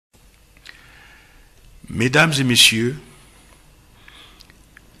Mesdames et messieurs,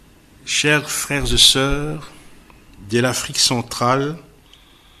 chers frères et sœurs de l'Afrique centrale,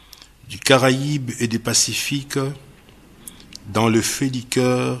 du Caraïbe et du Pacifique, dans le feu du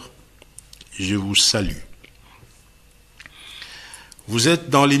cœur, je vous salue. Vous êtes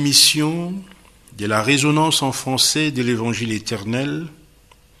dans l'émission de la résonance en français de l'Évangile éternel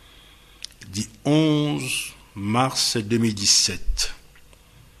du 11 mars 2017,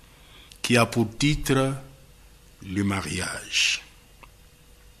 qui a pour titre le mariage.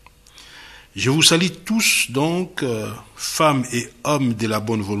 Je vous salue tous donc, femmes et hommes de la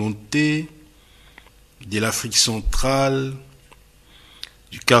bonne volonté, de l'Afrique centrale,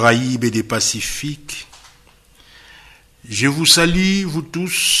 du Caraïbe et du Pacifique. Je vous salue, vous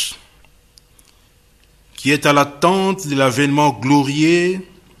tous, qui êtes à l'attente de l'avènement glorieux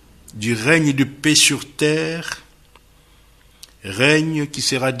du règne de paix sur terre, règne qui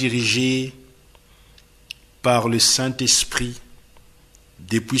sera dirigé par le Saint-Esprit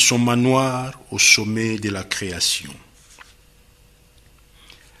depuis son manoir au sommet de la création.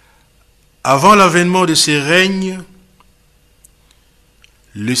 Avant l'avènement de ce règne,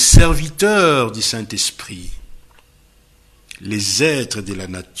 le serviteur du Saint-Esprit, les êtres de la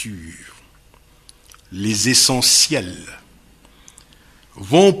nature, les essentiels,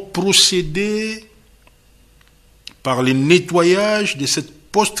 vont procéder par le nettoyage de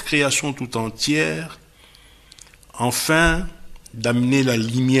cette post-création tout entière, afin d'amener la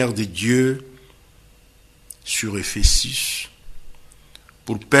lumière de Dieu sur Éphésus,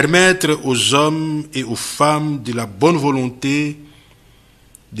 pour permettre aux hommes et aux femmes de la bonne volonté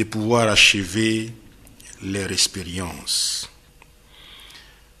de pouvoir achever leur expérience.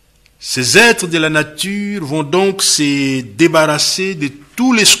 Ces êtres de la nature vont donc se débarrasser de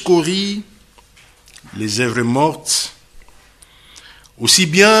tous les scories, les œuvres mortes, aussi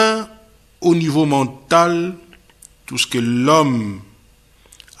bien au niveau mental, tout ce que l'homme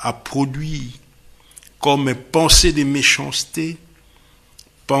a produit comme pensée de méchanceté,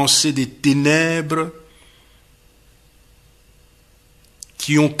 pensée des ténèbres,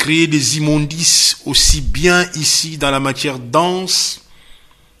 qui ont créé des immondices aussi bien ici dans la matière dense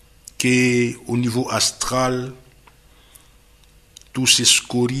qu'au niveau astral. Tous ces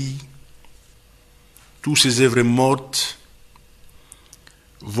scories, tous ces œuvres mortes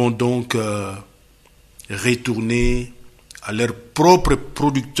vont donc retourner à leur propre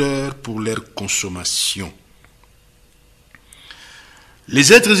producteur pour leur consommation.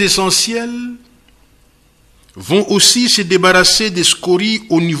 Les êtres essentiels vont aussi se débarrasser des scories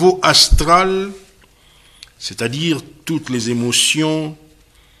au niveau astral, c'est-à-dire toutes les émotions,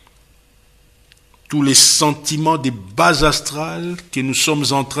 tous les sentiments de base astrale que nous sommes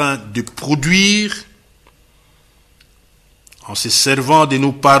en train de produire en se servant de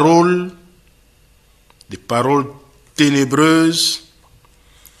nos paroles, des paroles ténébreuses.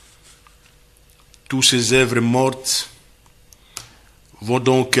 Tous ces œuvres mortes vont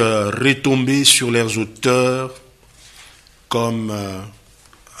donc retomber sur leurs auteurs comme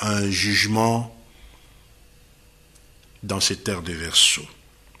un jugement dans cette terre de Verseau.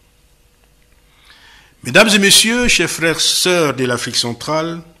 Mesdames et messieurs, chers frères et sœurs de l'Afrique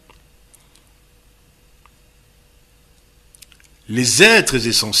centrale, les êtres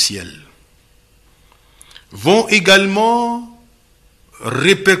essentiels vont également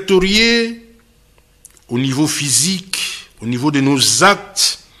répertorier au niveau physique, au niveau de nos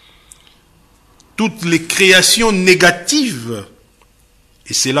actes, toutes les créations négatives,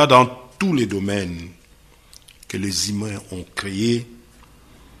 et c'est là dans tous les domaines que les humains ont créé,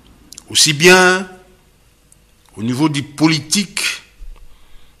 aussi bien au niveau du politique,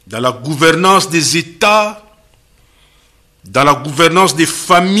 dans la gouvernance des États, dans la gouvernance des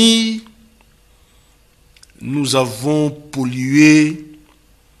familles. Nous avons pollué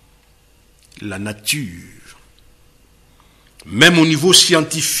la nature. Même au niveau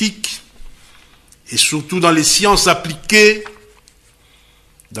scientifique, et surtout dans les sciences appliquées,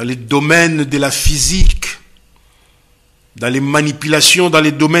 dans les domaines de la physique, dans les manipulations, dans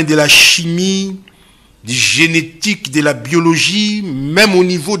les domaines de la chimie, du génétique, de la biologie, même au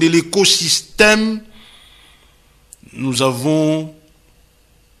niveau de l'écosystème, nous avons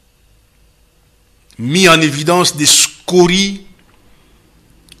mis en évidence des scories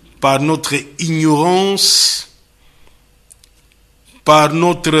par notre ignorance, par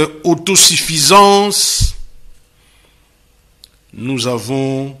notre autosuffisance. Nous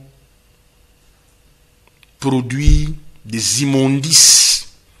avons produit des immondices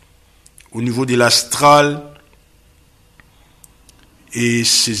au niveau de l'astral, et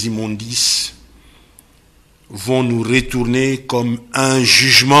ces immondices vont nous retourner comme un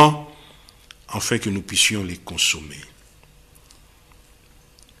jugement afin que nous puissions les consommer.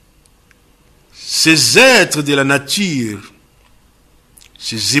 Ces êtres de la nature,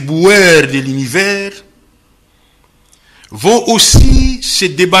 ces éboueurs de l'univers, vont aussi se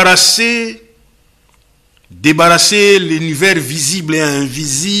débarrasser l'univers visible et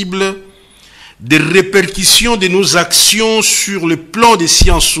invisible des répercussions de nos actions sur le plan des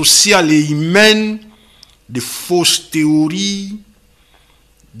sciences sociales et humaines, des fausses théories,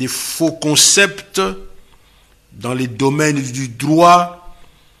 des faux concepts dans les domaines du droit,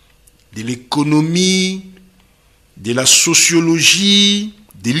 de l'économie, de la sociologie,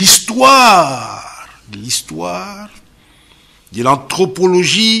 de l'histoire, de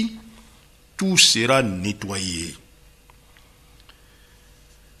l'anthropologie, tout sera nettoyé.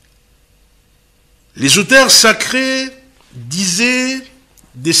 Les auteurs sacrés disaient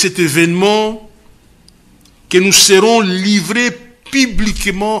de cet événement que nous serons livrés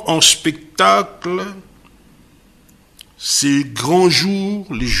publiquement en spectacle ces grands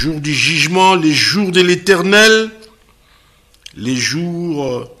jours, les jours du jugement, les jours de l'Éternel, les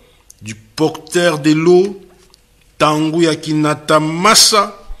jours du porteur de l'eau, Tangu Yakinata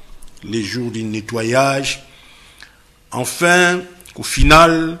Massa, les jours du nettoyage, enfin, qu'au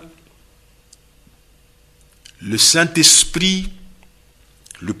final, le Saint-Esprit,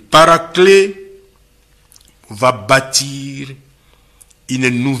 le Paraclet, va bâtir une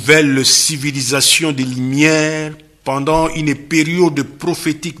nouvelle civilisation des Lumières pendant une période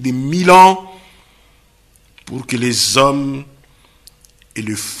prophétique de 1000 ans pour que les hommes et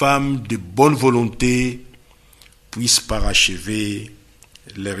les femmes de bonne volonté puissent parachever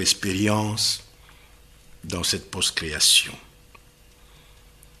leur expérience dans cette post-création.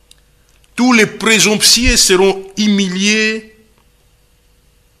 Tous les présomptueux seront humiliés.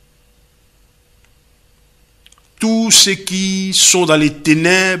 Tous ceux qui sont dans les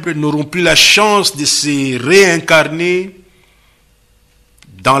ténèbres n'auront plus la chance de se réincarner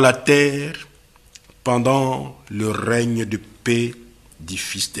dans la terre pendant le règne de paix du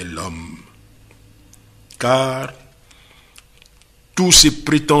Fils de l'homme. Car tous ces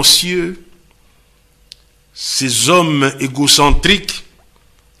prétentieux, ces hommes égocentriques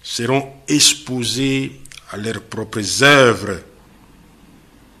seront exposés à leurs propres œuvres.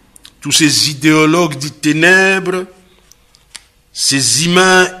 Tous ces idéologues des ténèbres, ces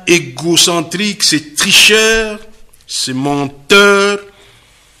humains égocentriques, ces tricheurs, ces menteurs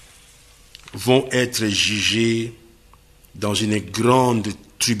vont être jugés dans une grande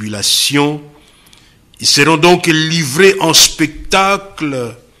tribulation. Ils seront donc livrés en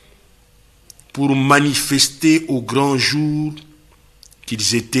spectacle pour manifester au grand jour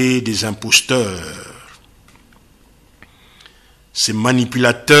qu'ils étaient des imposteurs. Ces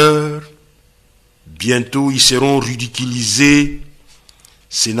manipulateurs, bientôt ils seront ridiculisés,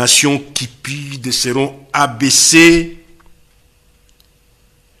 ces nations cupides seront abaissées,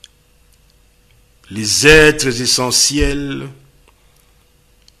 les êtres essentiels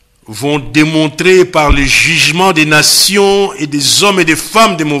vont démontrer par le jugement des nations et des hommes et des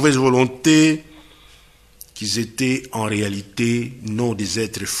femmes de mauvaise volonté qu'ils étaient en réalité non des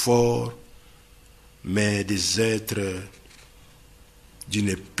êtres forts, mais des êtres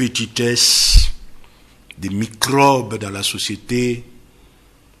d'une petitesse, des microbes dans la société,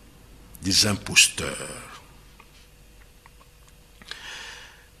 des imposteurs.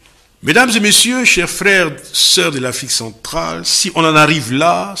 Mesdames et messieurs, chers frères, sœurs de l'Afrique centrale, si on en arrive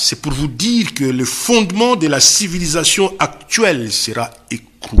là, c'est pour vous dire que le fondement de la civilisation actuelle sera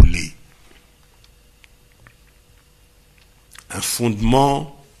écroulé. Un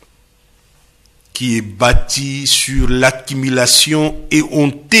fondement qui est bâti sur l'accumulation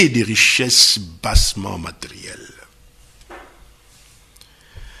éhontée des richesses bassement matérielles.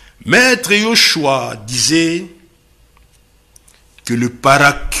 Maître Yoshua disait que le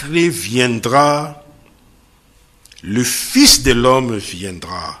Paraclet viendra, le Fils de l'homme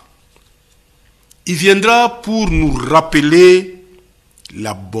viendra. Il viendra pour nous rappeler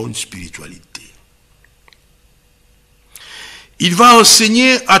la bonne spiritualité. Il va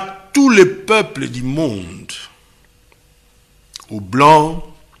enseigner à tous les peuples du monde, aux blancs,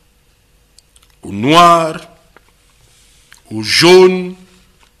 aux noirs, aux jaunes,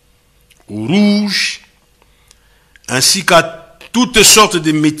 aux rouges, ainsi qu'à toutes sortes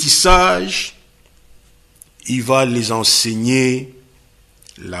de métissages, il va les enseigner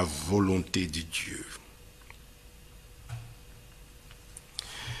la volonté de Dieu.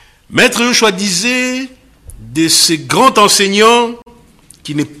 Maître Yoshua disait de ce grand enseignant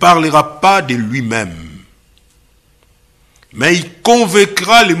qui ne parlera pas de lui-même, mais il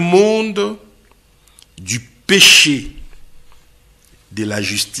convaincra le monde du péché, de la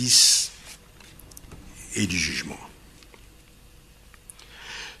justice et du jugement.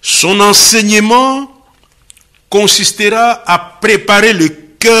 Son enseignement consistera à préparer le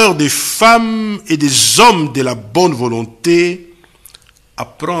cœur des femmes et des hommes de la bonne volonté à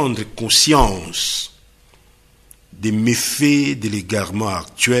prendre conscience des méfaits de l'égarement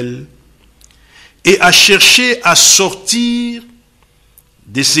actuel et à chercher à sortir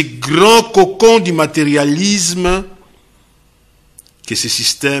de ces grands cocons du matérialisme que ce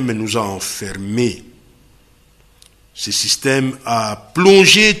système nous a enfermés. Ce système a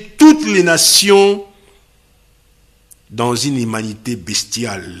plongé toutes les nations dans une humanité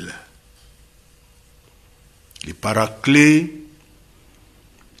bestiale. Le Paraclet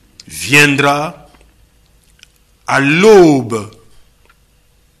viendra à l'aube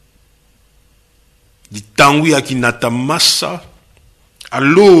du Tanguy Akinatamassa, à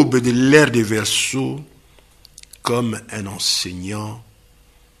l'aube de l'ère des Verseaux, comme un enseignant.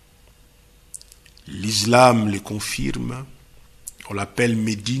 L'islam le confirme, on l'appelle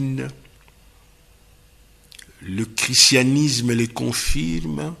Médine. Le christianisme le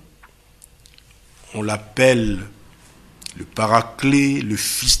confirme, on l'appelle le Paraclet, le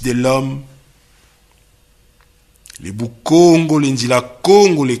Fils de l'homme. Les Bukongo, les Ndila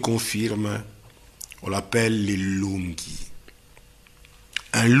Congo les confirment, on l'appelle les Longi.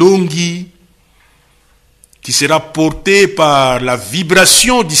 Un Longi qui sera porté par la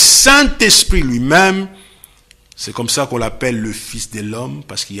vibration du Saint-Esprit lui-même. C'est comme ça qu'on l'appelle le Fils de l'homme,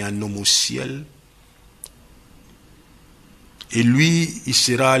 parce qu'il y a un homme au ciel. Et lui, il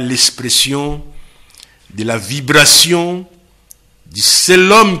sera l'expression de la vibration du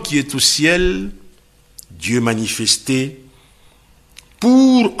seul homme qui est au ciel, Dieu manifesté,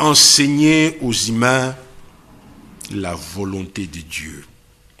 pour enseigner aux humains la volonté de Dieu.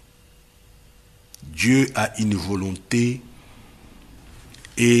 Dieu a une volonté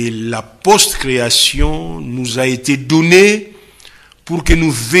et la post-création nous a été donnée pour que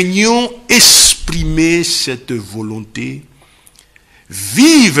nous venions exprimer cette volonté,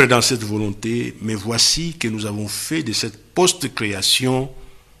 vivre dans cette volonté, mais voici que nous avons fait de cette post-création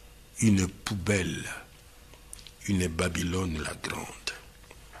une poubelle, une Babylone la grande.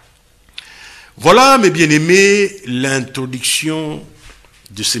 Voilà, mes bien-aimés, l'introduction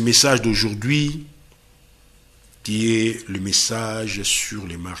de ce message d'aujourd'hui, qui est le message sur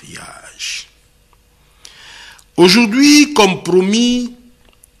le mariage. Aujourd'hui, comme promis,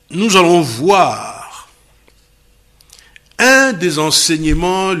 nous allons voir un des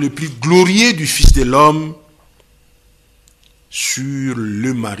enseignements les plus glorieux du Fils de l'homme sur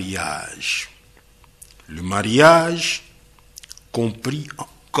le mariage. Le mariage compris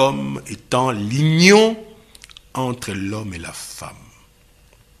comme étant l'union entre l'homme et la femme.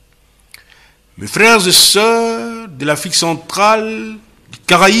 Mes frères et sœurs de l'Afrique centrale, des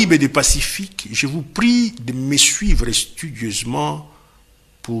Caraïbes et du Pacifique, je vous prie de me suivre studieusement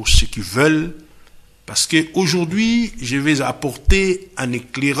pour ceux qui veulent, parce qu'aujourd'hui, je vais apporter un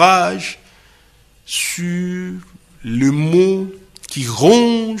éclairage sur le mot qui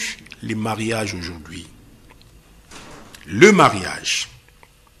ronge les mariages aujourd'hui. Le mariage.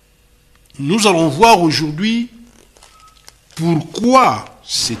 Nous allons voir aujourd'hui pourquoi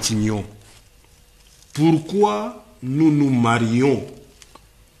cette union. Pourquoi nous nous marions?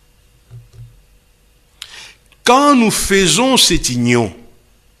 Quand nous faisons cette union,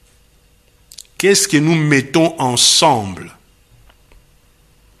 qu'est-ce que nous mettons ensemble?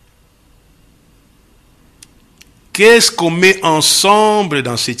 Qu'est-ce qu'on met ensemble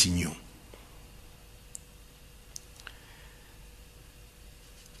dans cette union?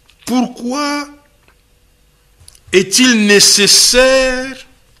 Pourquoi est-il nécessaire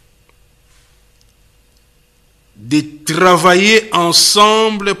de travailler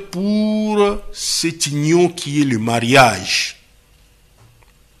ensemble pour cette union qui est le mariage?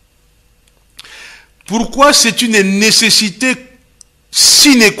 Pourquoi c'est une nécessité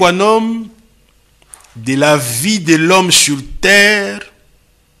sine qua non de la vie de l'homme sur terre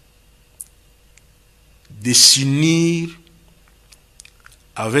de s'unir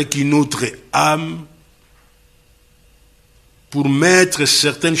avec une autre âme pour mettre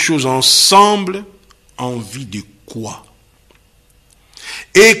certaines choses ensemble en vue de quoi?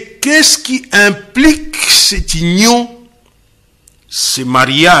 Et qu'est-ce qui implique cette union, ce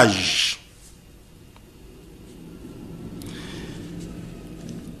mariage?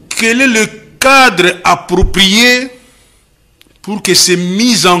 Quel est le cadre approprié pour que ces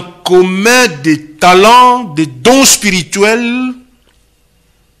mises en commun des talents, des dons spirituels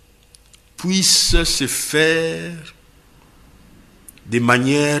puissent se faire de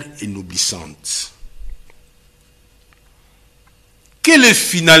manière énoblissante? quelle est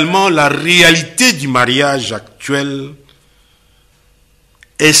finalement la réalité du mariage actuel?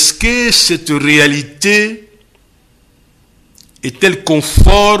 Est-ce que cette réalité est-elle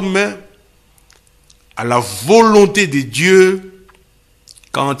conforme à la volonté de Dieu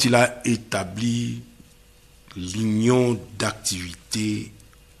quand il a établi l'union d'activité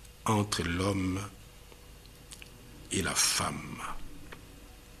entre l'homme et la femme?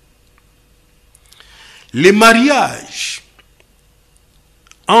 Les mariages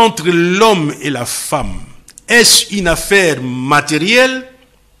entre l'homme et la femme, est-ce une affaire matérielle?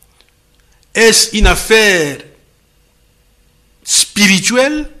 Est-ce une affaire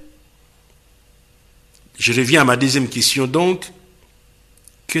spirituelle? Je reviens à ma deuxième question donc.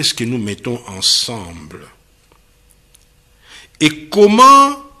 Qu'est-ce que nous mettons ensemble? Et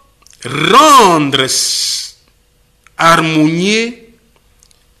comment rendre harmonieux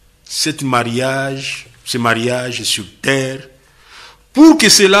ce mariage sur terre pour que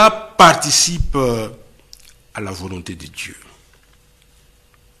cela participe à la volonté de Dieu?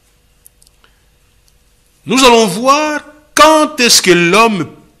 Nous allons voir quand est-ce que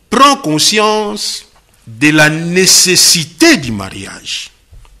l'homme prend conscience de la nécessité du mariage.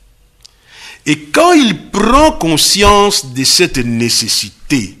 Et quand il prend conscience de cette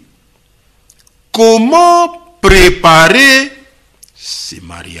nécessité, comment préparer ces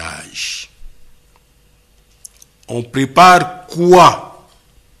mariages? On prépare quoi?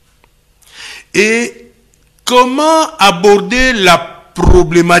 Et comment aborder la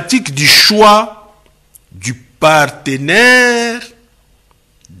problématique du choix du partenaire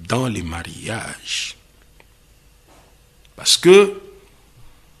dans les mariages? Parce que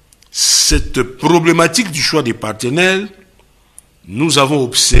cette problématique du choix des partenaires, nous avons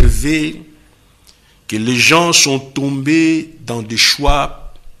observé que les gens sont tombés dans des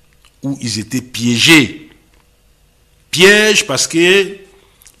choix où ils étaient piégés. Pièges parce qu'ils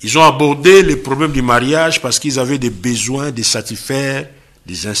ont abordé les problèmes du mariage parce qu'ils avaient des besoins de satisfaire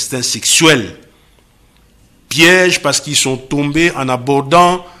des instincts sexuels. Pièges parce qu'ils sont tombés en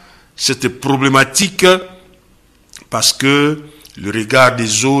abordant cette problématique parce que le regard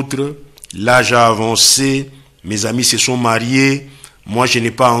des autres, l'âge a avancé, mes amis se sont mariés, moi je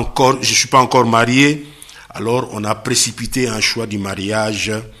suis pas encore marié, alors on a précipité un choix du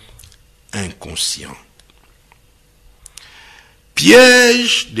mariage inconscient.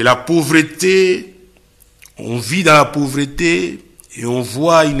 Piège de la pauvreté, on vit dans la pauvreté et on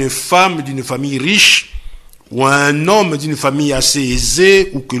voit une femme d'une famille riche ou un homme d'une famille assez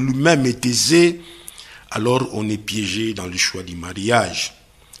aisée ou que lui-même est aisé, alors on est piégé dans le choix du mariage.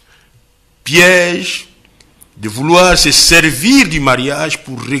 Piège de vouloir se servir du mariage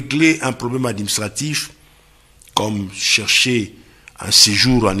pour régler un problème administratif, comme chercher un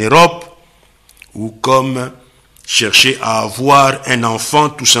séjour en Europe, ou comme chercher à avoir un enfant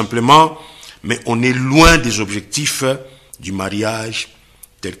tout simplement, mais on est loin des objectifs du mariage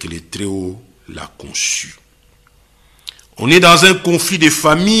tel que le Très-Haut l'a conçu. On est dans un conflit de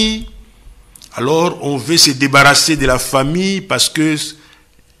famille, alors on veut se débarrasser de la famille parce que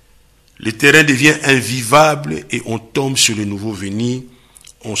le terrain devient invivable et on tombe sur le nouveau venu,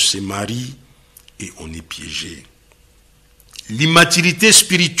 on se marie et on est piégé. L'immaturité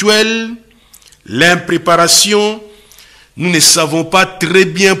spirituelle, l'impréparation, nous ne savons pas très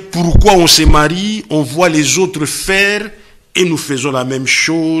bien pourquoi on se marie, on voit les autres faire et nous faisons la même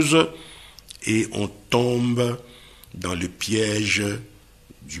chose et on tombe dans le piège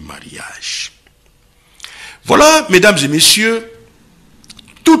du mariage. Voilà, mesdames et messieurs,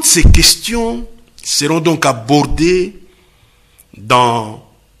 toutes ces questions seront donc abordées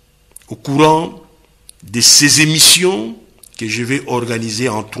au courant de ces émissions que je vais organiser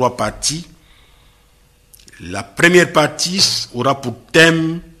en 3 parties. La première partie aura pour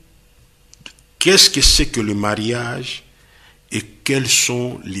thème qu'est-ce que c'est que le mariage et quels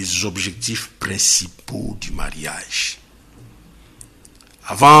sont les objectifs principaux du mariage.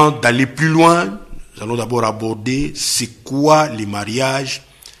 Avant d'aller plus loin, nous allons d'abord aborder c'est quoi les mariages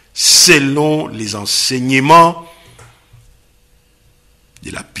selon les enseignements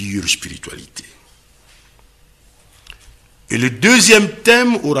de la pure spiritualité. Et le deuxième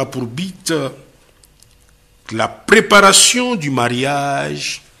thème aura pour but la préparation du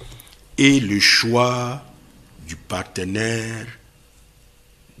mariage et le choix du partenaire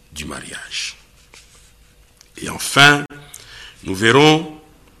du mariage. Et enfin, nous verrons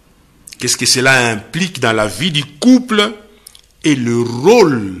qu'est-ce que cela implique dans la vie du couple et le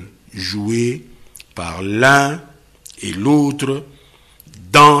rôle joué par l'un et l'autre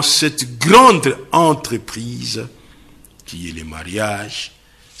dans cette grande entreprise qui est le mariage.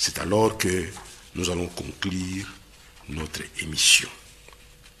 C'est alors que nous allons conclure notre émission.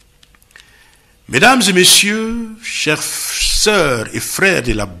 Mesdames et messieurs, chères sœurs et frères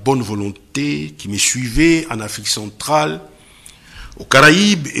de la bonne volonté qui me suivez en Afrique centrale, aux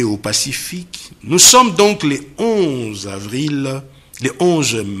Caraïbes et au Pacifique, nous sommes donc le 11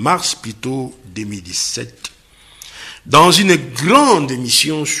 mars plutôt 2017, dans une grande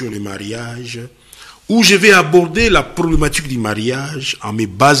émission sur le mariage, où je vais aborder la problématique du mariage en me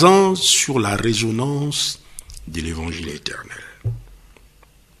basant sur la résonance de l'évangile éternel.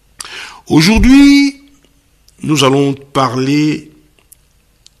 Aujourd'hui, nous allons parler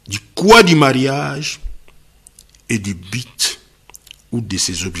du quoi du mariage et du but ou de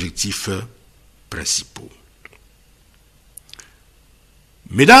ses objectifs principaux.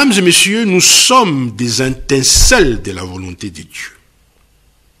 Mesdames et messieurs, nous sommes des étincelles de la volonté de Dieu.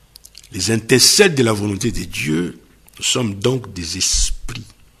 Les étincelles de la volonté de Dieu, nous sommes donc des esprits,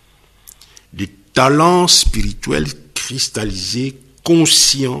 des talents spirituels cristallisés,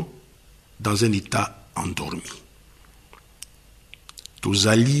 conscients, dans un état endormi.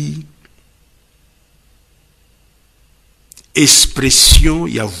 Tozali, expression,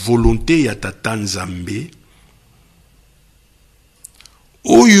 il y a volonté, il y a tata nzambe.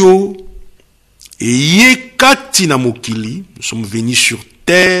 Oyo, et yekati na mokili, nous sommes venus sur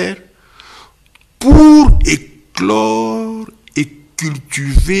terre pour éclore et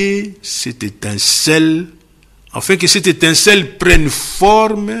cultiver cette étincelle, afin que cette étincelle prenne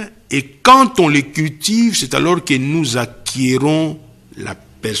forme. Et quand on les cultive, c'est alors que nous acquérons la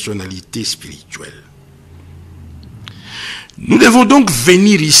personnalité spirituelle. Nous devons donc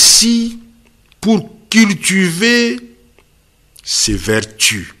venir ici pour cultiver ces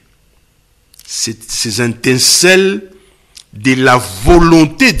vertus, ces étincelles de la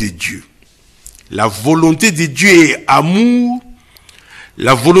volonté de Dieu. La volonté de Dieu est amour,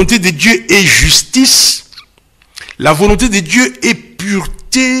 la volonté de Dieu est justice, la volonté de Dieu est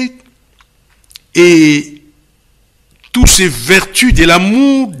pureté, et toutes ces vertus de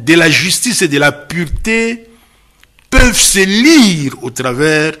l'amour, de la justice et de la pureté peuvent se lire au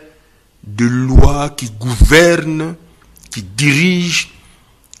travers de lois qui gouvernent, qui dirigent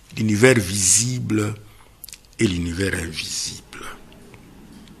l'univers visible et l'univers invisible.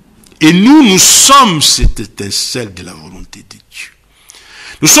 Et nous sommes cette étincelle de la volonté de Dieu.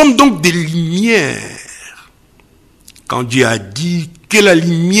 Nous sommes donc des lumières. Quand Dieu a dit que la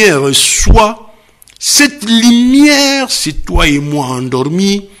lumière soit, cette lumière, c'est toi et moi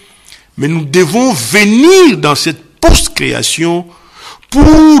endormis, mais nous devons venir dans cette post-création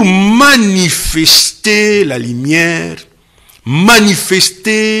pour manifester la lumière,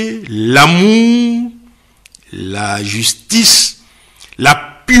 manifester l'amour, la justice, la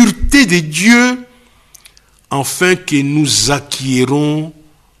pureté de Dieu, afin que nous acquérons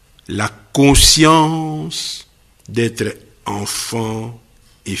la conscience d'être enfants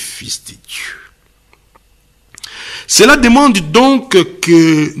et fils de Dieu. Cela demande donc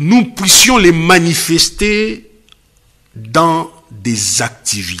que nous puissions les manifester dans des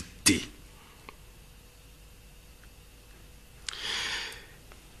activités.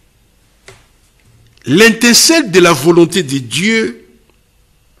 L'étincelle de la volonté de Dieu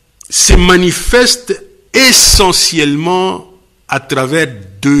se manifeste essentiellement à travers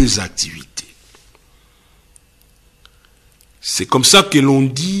deux activités. C'est comme ça que l'on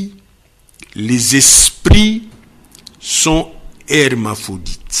dit les esprits sont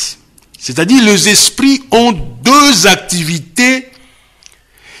hermaphrodites. C'est-à-dire les esprits ont deux activités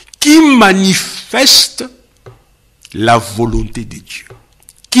qui manifestent la volonté de Dieu,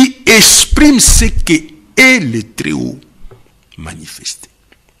 qui expriment ce qu'est le Très-Haut manifesté,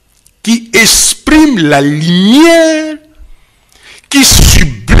 qui expriment la lumière, qui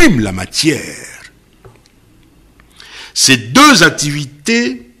sublime la matière. Ces deux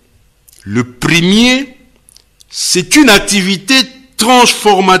activités, le premier, c'est une activité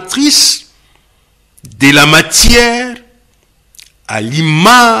transformatrice de la matière à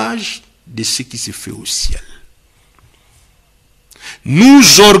l'image de ce qui se fait au ciel.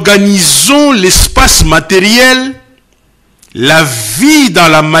 Nous organisons l'espace matériel, la vie dans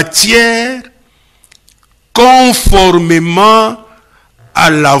la matière, conformément à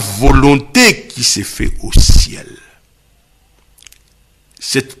la volonté qui se fait au ciel.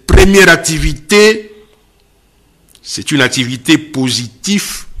 Cette première activité, c'est une activité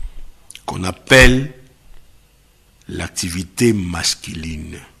positive qu'on appelle l'activité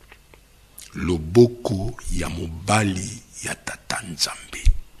masculine. Loboko ya mobali ya tata nzambe.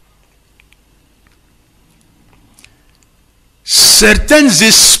 Certains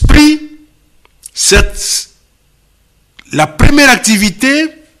esprits, la première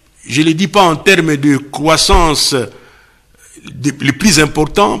activité, je ne le dis pas en termes de croissance les plus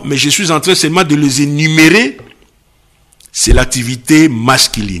importants, mais je suis en train seulement de les énumérer, c'est l'activité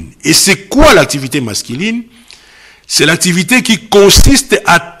masculine. Et c'est quoi l'activité masculine? C'est l'activité qui consiste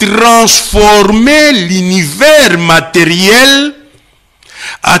à transformer l'univers matériel,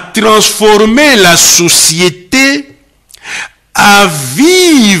 à transformer la société, à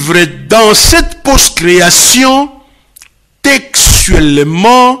vivre dans cette post-création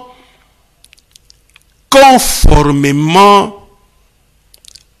textuellement, conformément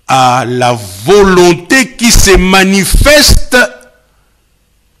à la volonté qui se manifeste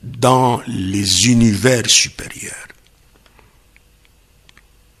dans les univers supérieurs.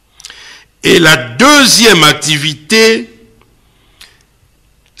 Et la deuxième activité,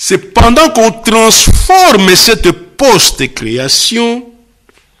 c'est pendant qu'on transforme cette post-création,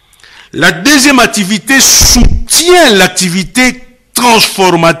 la deuxième activité soutient l'activité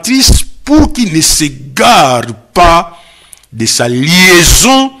transformatrice pour qu'il ne s'égare pas de sa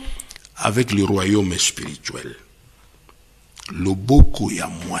liaison avec le royaume spirituel. Loboko ya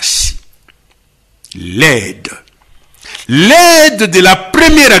mwasi. L'aide de la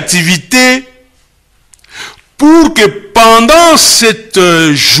première activité pour que pendant cette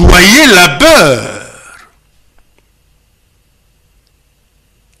joyeux labeur,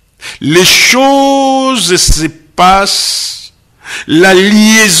 les choses se passent, la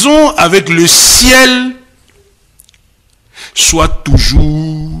liaison avec le ciel soit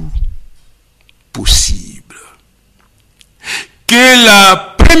toujours possible. Que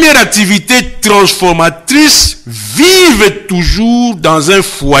la première activité transformatrice vive toujours dans un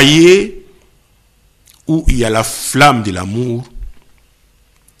foyer où il y a la flamme de l'amour,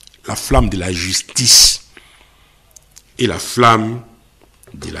 la flamme de la justice et la flamme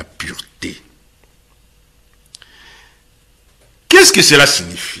de la pureté. Qu'est-ce que cela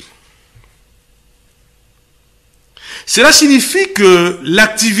signifie? Cela signifie que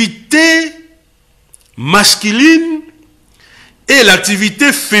l'activité masculine et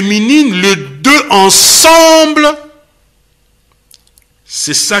l'activité féminine, les deux ensemble,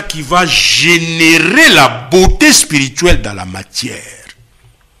 c'est ça qui va générer la beauté spirituelle dans la matière.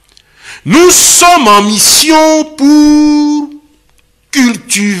 Nous sommes en mission pour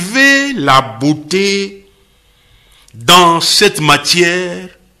cultiver la beauté dans cette matière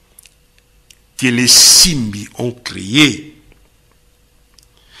que les Simbi ont créée.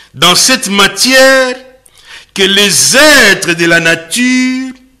 Dans cette matière que les êtres de la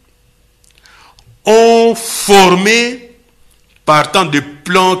nature ont formé partant des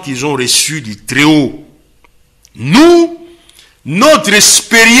plans qu'ils ont reçus du Très-Haut. Nous, notre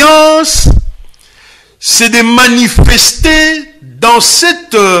expérience, c'est de manifester dans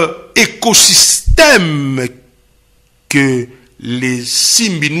cet écosystème que les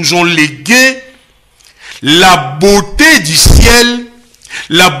Simbi nous ont légué la beauté du ciel,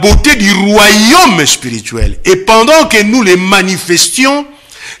 la beauté du royaume spirituel. Et pendant que nous les manifestions,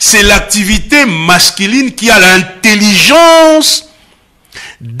 c'est l'activité masculine qui a l'intelligence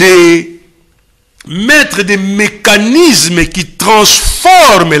de mettre des mécanismes qui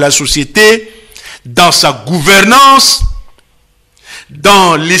transforment la société dans sa gouvernance,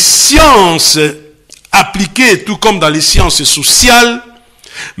 dans les sciences appliquées, tout comme dans les sciences sociales,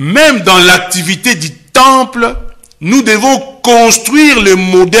 même dans l'activité du temple. Nous devons construire le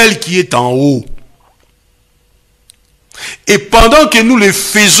modèle qui est en haut. Et pendant que nous le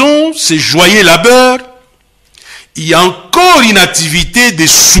faisons, ces joyeux labeurs, il y a encore une activité de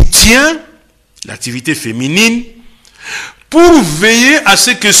soutien, l'activité féminine, pour veiller à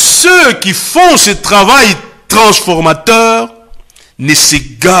ce que ceux qui font ce travail transformateur ne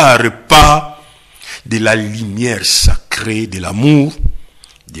s'égarent pas de la lumière sacrée de l'amour,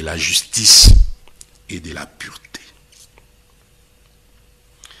 de la justice et de la pureté.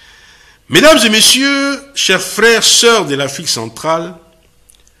 Mesdames et messieurs, chers frères, sœurs de l'Afrique centrale,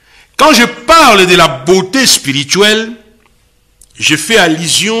 quand je parle de la beauté spirituelle, je fais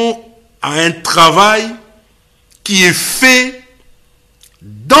allusion à un travail qui est fait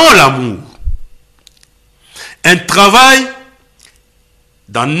dans l'amour. Un travail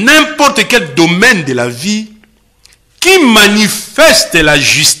dans n'importe quel domaine de la vie qui manifeste la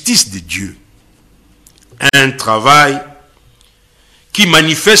justice de Dieu. Un travail qui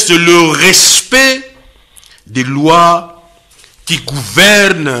manifeste le respect des lois qui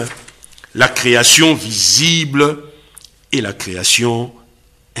gouvernent la création visible et la création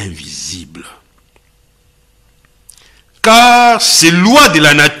invisible. Car ces lois de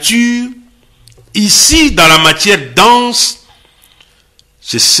la nature, ici dans la matière dense,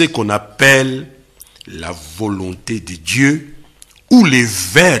 c'est ce qu'on appelle la volonté de Dieu ou les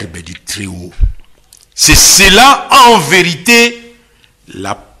verbes du Très-Haut. C'est cela en vérité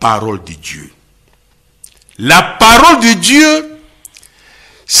la parole de Dieu. La parole de Dieu,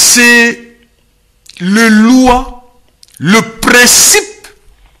 c'est le loi, le principe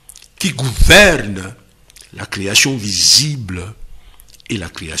qui gouverne la création visible et la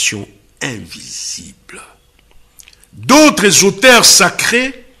création invisible. D'autres auteurs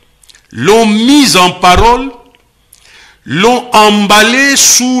sacrés l'ont mise en parole, l'ont emballée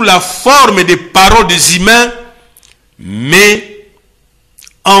sous la forme des paroles des humains, mais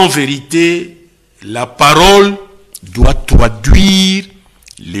en vérité, la parole doit traduire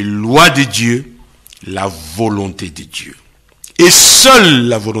les lois de Dieu, la volonté de Dieu. Et seule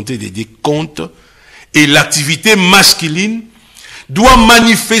la volonté de Dieu compte, et l'activité masculine doit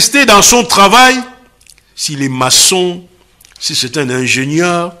manifester dans son travail, s'il est maçon, si c'est un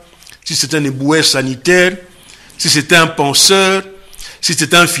ingénieur, si c'est un éboueur sanitaire, si c'est un penseur, si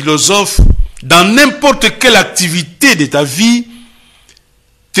c'est un philosophe, dans n'importe quelle activité de ta vie,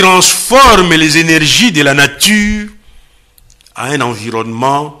 transforme les énergies de la nature à un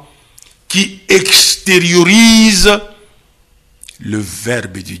environnement qui extériorise le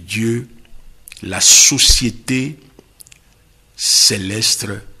Verbe de Dieu, la société céleste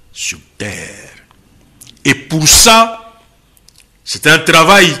sur terre. Et pour ça, c'est un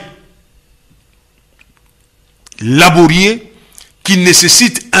travail laborieux qui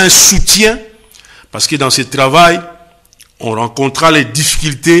nécessite un soutien, parce que dans ce travail, on rencontrera les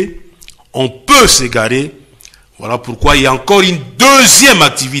difficultés, on peut s'égarer. Voilà pourquoi il y a encore une deuxième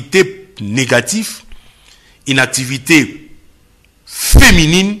activité négative, une activité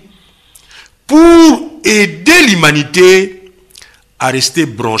féminine, pour aider l'humanité à rester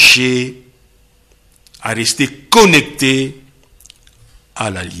branchée, à rester connectée à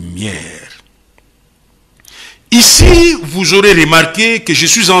la lumière. Ici, vous aurez remarqué que je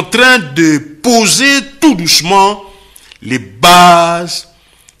suis en train de poser tout doucement les bases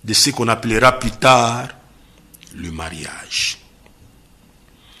de ce qu'on appellera plus tard le mariage.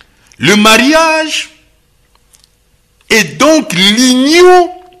 Le mariage est donc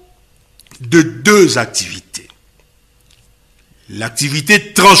l'union de deux activités.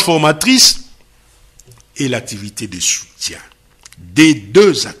 L'activité transformatrice et l'activité de soutien. Des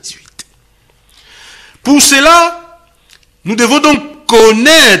deux activités. Pour cela, nous devons donc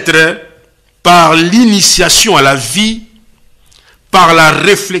connaître par l'initiation à la vie, par la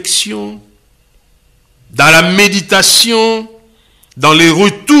réflexion, dans la méditation, dans les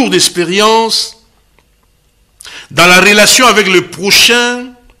retours d'expérience, dans la relation avec le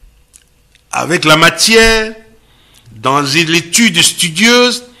prochain, avec la matière, dans l'étude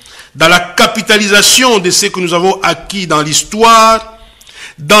studieuse, dans la capitalisation de ce que nous avons acquis dans l'histoire,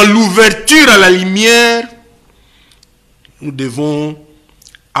 dans l'ouverture à la lumière, nous devons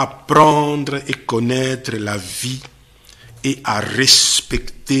apprendre et connaître la vie et à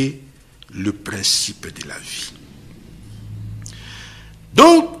respecter le principe de la vie.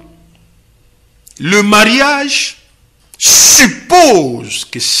 Donc, le mariage suppose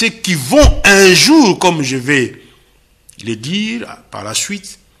que ceux qui vont un jour, comme je vais le dire par la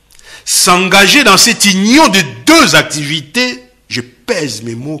suite, s'engager dans cette union de deux activités. Je pèse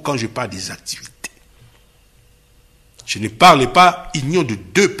mes mots quand je parle des activités. Je ne parle pas union de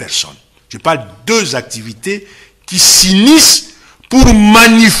deux personnes. Je parle de deux activités qui s'unissent pour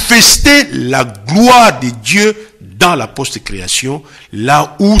manifester la gloire de Dieu dans la post-création,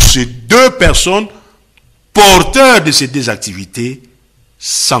 là où ces deux personnes, porteurs de ces deux activités,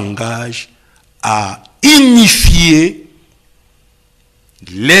 s'engagent à unifier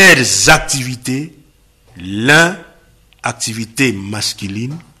leurs activités, l'un activité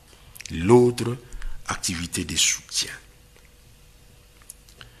masculine, l'autre activité de soutien.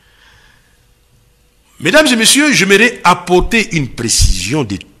 Mesdames et messieurs, j'aimerais apporter une précision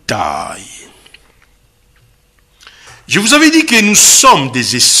de taille. Je vous avais dit que nous sommes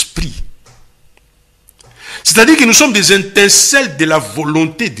des esprits. C'est-à-dire que nous sommes des étincelles de la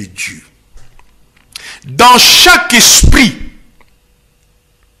volonté de Dieu. Dans chaque esprit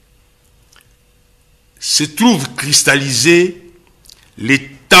se trouvent cristallisés les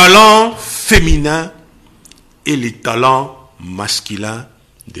talents féminins et les talents masculins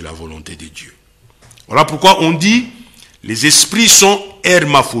de la volonté de Dieu. Voilà pourquoi on dit les esprits sont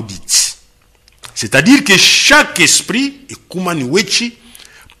hermaphrodites. C'est-à-dire que chaque esprit, et Kumani Wechi,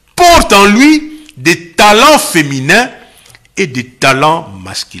 porte en lui des talents féminins et des talents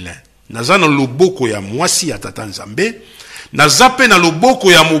masculins. Naza na loboko ya mwasi ya tata Nzambe, naza pe na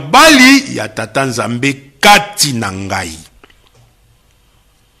loboko ya mobali ya tata Nzambe kati na ngai.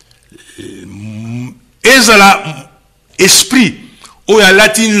 Ezala esprit oya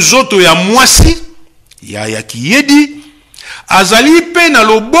lati nzoto ya mwasi ya kiyedi, azali pe na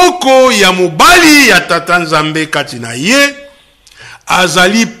loboko ya mobali ya tata nzambe kati na ye,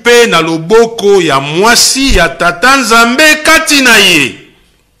 azali pe na loboko ya mwasi ya tata nzambe kati na ye.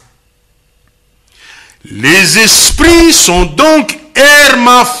 Les esprits sont donc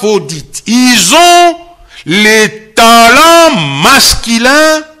hermaphrodites. Ils ont les talents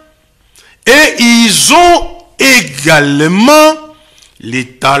masculins et ils ont également les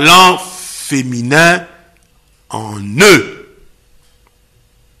talents féminins en eux.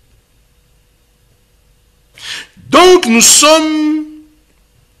 Donc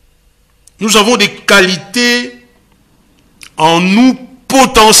nous avons des qualités en nous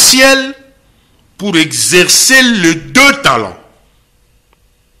potentielles pour exercer les deux talents.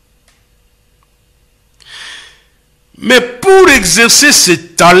 Mais pour exercer ces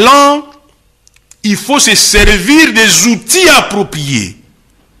talents, il faut se servir des outils appropriés.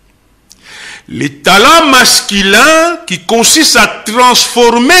 Les talents masculins qui consistent à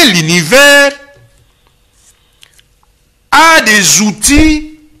transformer l'univers a des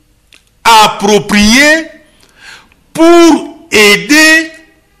outils appropriés pour aider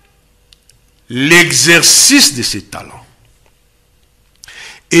l'exercice de ces talents.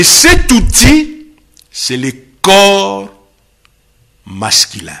 Et cet outil, c'est le corps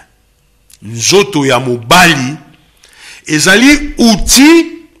masculin. Nzoto ya mobali ezali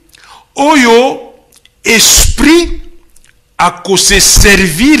outil oyo esprit ako se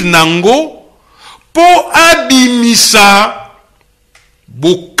servir nango po abimisa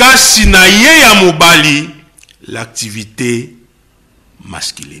bokasi na ye ya mobali l'activité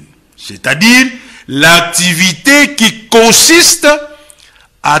masculine. C'est-à-dire l'activité qui consiste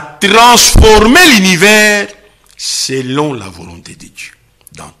à transformer l'univers selon la volonté de Dieu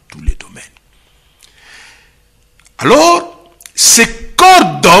dans tous les domaines. Alors, ce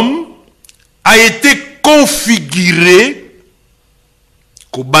corps d'homme a été configuré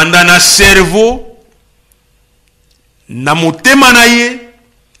kobanda na cerveau, na motema na ye,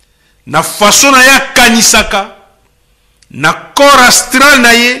 na façon na ya kanisaka, na corps astral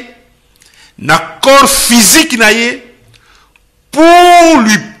na ye, na corps physique na ye, pour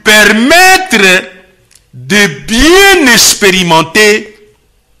lui permettre de bien expérimenter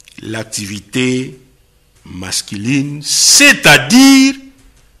l'activité masculine, c'est-à-dire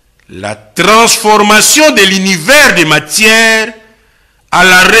la transformation de l'univers de matière à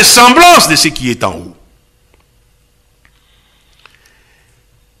la ressemblance de ce qui est en haut.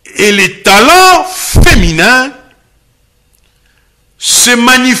 Et les talents féminins se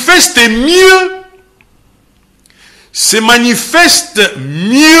manifestent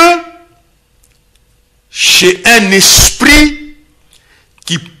mieux chez un esprit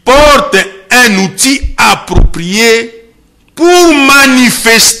qui porte un outil approprié pour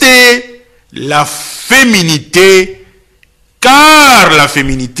manifester la féminité, car la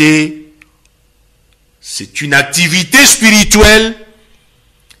féminité, c'est une activité spirituelle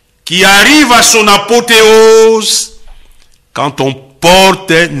qui arrive à son apothéose quand on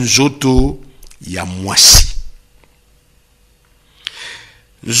porte Nzoto ya mwasi.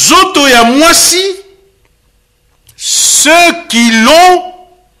 Nzoto ya mwasi, ceux qui l'ont,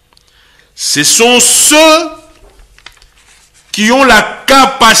 ce sont ceux qui ont la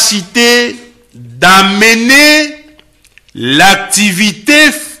capacité d'amener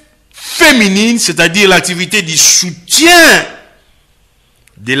l'activité féminine, c'est-à-dire l'activité du soutien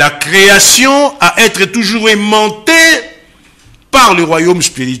de la création, à être toujours aimantée par le royaume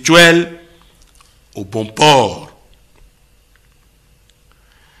spirituel au bon port.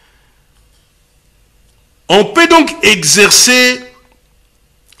 On peut donc exercer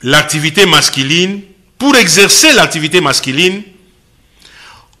l'activité masculine. Pour exercer l'activité masculine,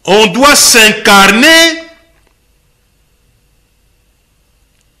 on doit s'incarner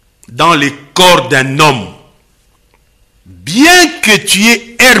dans le corps d'un homme. Bien que tu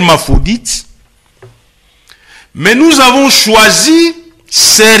es hermaphrodite, mais nous avons choisi,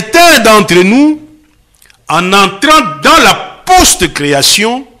 certains d'entre nous, en entrant dans la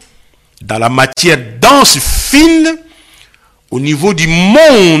post-création, dans la matière dense, fine, au niveau du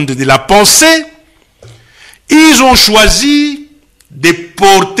monde de la pensée, ils ont choisi de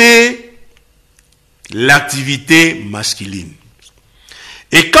porter l'activité masculine.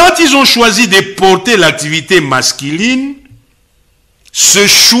 Et quand ils ont choisi de porter l'activité masculine, ce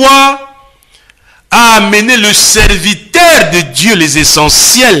choix a amené le serviteur de Dieu, les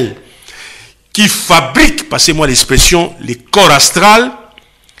essentiels, qui fabriquent, passez-moi l'expression, les corps astrales,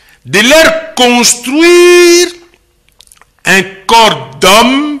 de leur construire un corps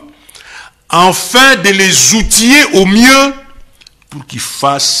d'homme, afin de les outiller au mieux pour qu'ils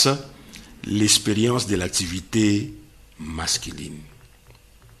fassent l'expérience de l'activité masculine,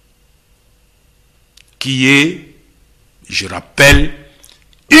 qui est, je rappelle,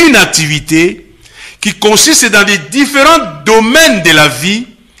 une activité qui consiste dans les différents domaines de la vie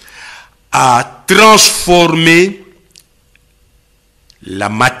à transformer la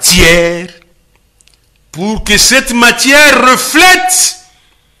matière pour que cette matière reflète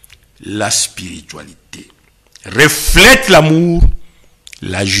la spiritualité, reflète l'amour,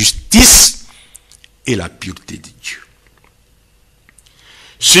 la justice et la pureté de Dieu.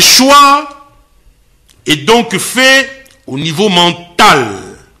 Ce choix est donc fait au niveau mental.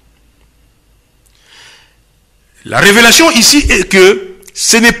 La révélation ici est que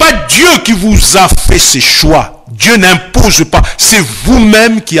ce n'est pas Dieu qui vous a fait ce choix. Dieu n'impose pas. C'est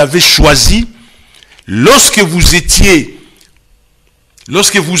vous-même qui avez choisi lorsque vous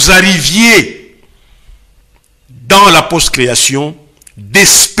arriviez dans la post-création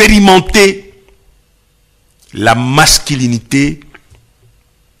d'expérimenter la masculinité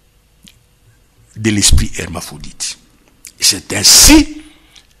de l'esprit hermaphrodite. Et c'est ainsi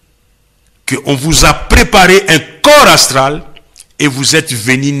qu'on vous a préparé un corps astral et vous êtes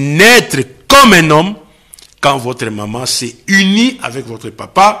venu naître comme un homme quand votre maman s'est unie avec votre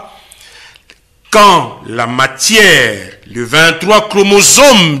papa, quand la matière, le 23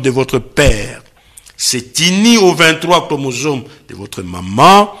 chromosomes de votre père s'est uni aux 23 chromosomes de votre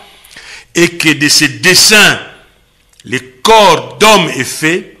maman, et que de ces dessins, le corps d'homme est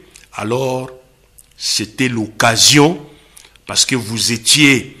fait, alors c'était l'occasion, parce que vous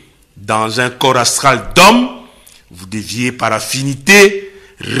étiez dans un corps astral d'homme, vous deviez par affinité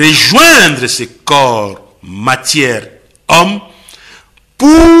rejoindre ce corps matière homme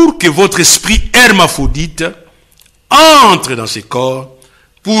pour que votre esprit hermaphrodite entre dans ce corps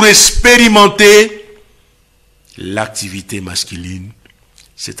pour expérimenter l'activité masculine,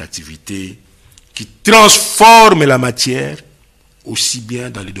 cette activité qui transforme la matière aussi bien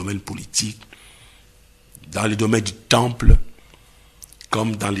dans les domaines politiques, dans les domaines du temple,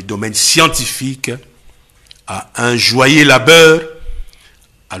 comme dans les domaines scientifiques, à un joyeux labeur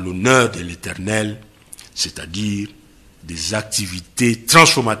à l'honneur de l'Éternel, c'est-à-dire des activités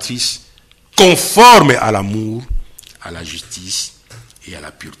transformatrices conformes à l'amour, à la justice et à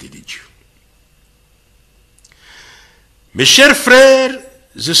la pureté de Dieu. Mes chers frères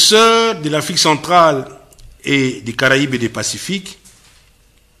et sœurs de l'Afrique centrale et des Caraïbes et du Pacifique,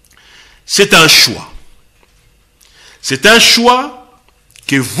 c'est un choix. C'est un choix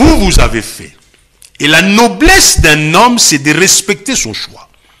que vous avez fait. Et la noblesse d'un homme, c'est de respecter son choix.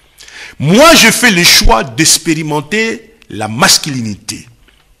 Moi, je fais le choix d'expérimenter la masculinité.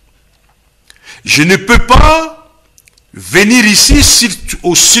 Je ne peux pas venir ici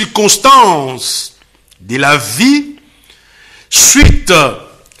aux circonstances de la vie suite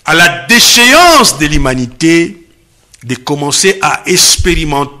à la déchéance de l'humanité de commencer à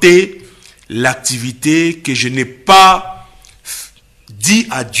expérimenter l'activité que je n'ai pas dit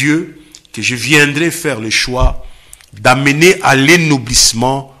à Dieu que je viendrai faire le choix d'amener à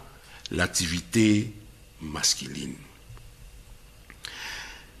l'énoblissement l'activité masculine.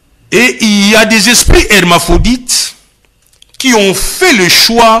 Et il y a des esprits hermaphrodites qui ont fait le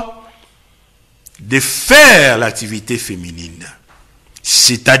choix de faire l'activité féminine,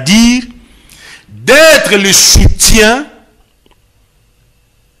 c'est-à-dire d'être le soutien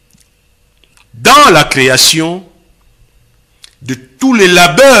dans la création de tous les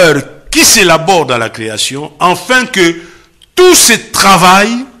labeurs qui s'élaborent dans la création, afin que tout ce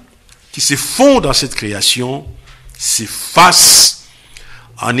travail qui se font dans cette création se fasse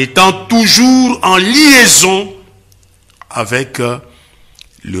en étant toujours en liaison avec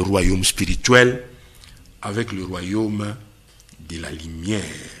le royaume spirituel, avec le royaume de la lumière.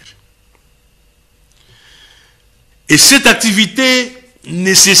 Et cette activité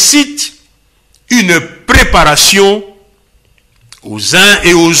nécessite une préparation aux uns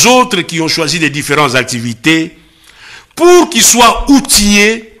et aux autres qui ont choisi les différentes activités pour qu'ils soient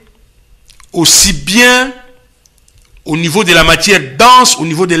outillés aussi bien au niveau de la matière dense, au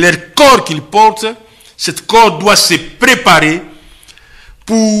niveau de leur corps qu'ils portent. Cet corps doit se préparer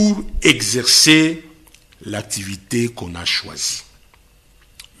pour exercer l'activité qu'on a choisie.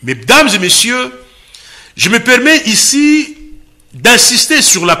 Mesdames et messieurs, je me permets ici d'insister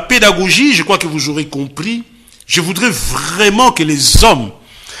sur la pédagogie, je crois que vous aurez compris. Je voudrais vraiment que les hommes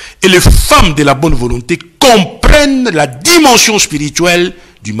et les femmes de la bonne volonté comprennent la dimension spirituelle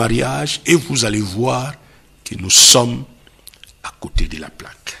du mariage et vous allez voir que nous sommes à côté de la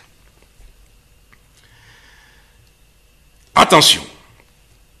plaque. Attention,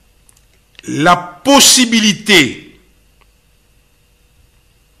 la possibilité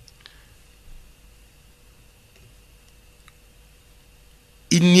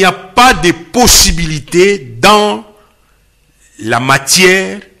il n'y a pas de possibilité dans la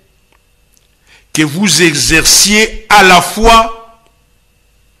matière que vous exerciez à la fois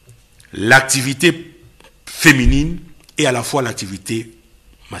l'activité féminine et à la fois l'activité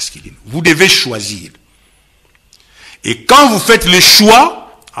masculine. Vous devez choisir. Et quand vous faites le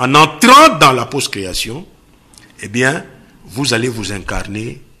choix, en entrant dans la post-création, eh bien, vous allez vous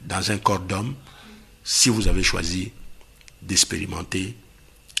incarner dans un corps d'homme si vous avez choisi d'expérimenter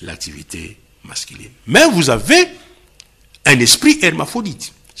l'activité masculine. Mais vous avez un esprit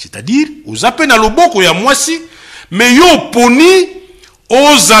hermaphrodite. C'est-à-dire, vous appelez dans le boko ya mwasi, mais yo poni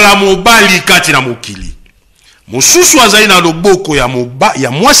ozala mobali kati na mokili. Mosusu azali na loboko ya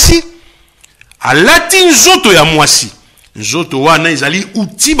mwasi, alati nzoto ya mwasi. Nzoto wana ezali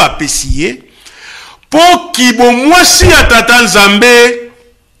uti bapesi ye, po ki bo mwasi ya tata Nzambe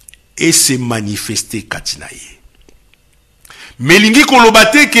et se manifester kati na ye. Melingi koloba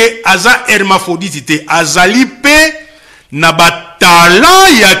te ke aza hermaphrodite te, azali pe na batala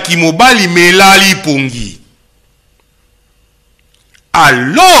ya kimobali melali pongi.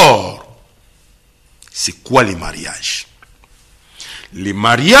 Alors, c'est quoi les mariages? Les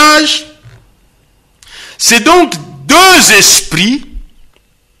mariages, c'est donc deux esprits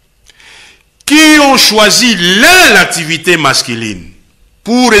qui ont choisi l'un l'activité masculine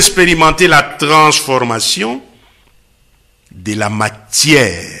pour expérimenter la transformation de la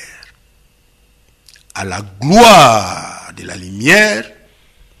matière à la gloire de la lumière,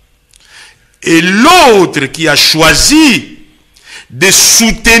 et l'autre qui a choisi de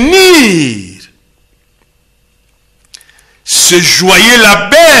soutenir ce joyeux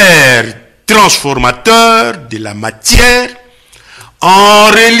labeur transformateur de la matière en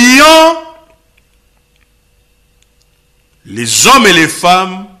reliant les hommes et les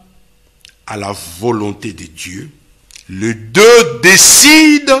femmes à la volonté de Dieu. Les deux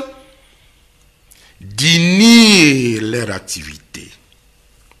décident d'unir leur activité,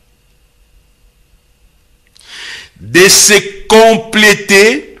 de se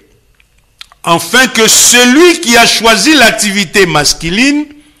compléter, afin que celui qui a choisi l'activité masculine,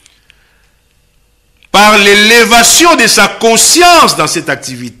 par l'élévation de sa conscience dans cette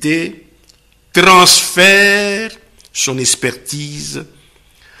activité, transfère son expertise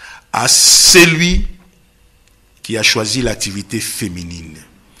à celui qui a choisi l'activité féminine.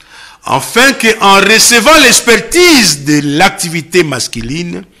 Afin qu'en recevant l'expertise de l'activité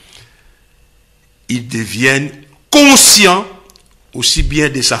masculine, il devienne conscient aussi bien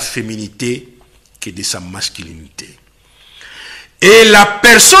de sa féminité que de sa masculinité. Et la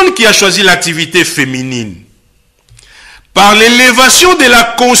personne qui a choisi l'activité féminine, par l'élévation de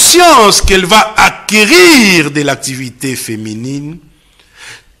la conscience qu'elle va acquérir de l'activité féminine,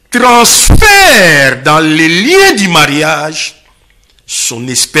 transfère dans les liens du mariage son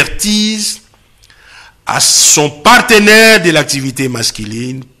expertise à son partenaire de l'activité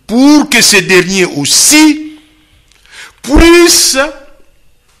masculine pour que ce dernier aussi puisse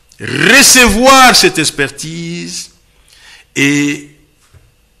recevoir cette expertise et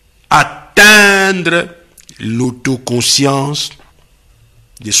atteindre l'autoconscience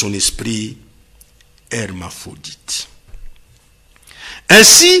de son esprit hermaphrodite.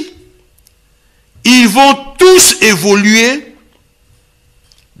 Ainsi, ils vont tous évoluer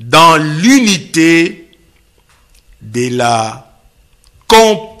dans l'unité de la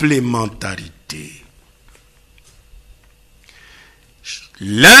complémentarité.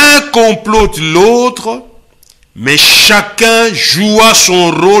 L'un complote l'autre, mais chacun joua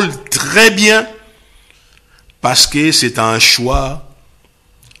son rôle très bien parce que c'est un choix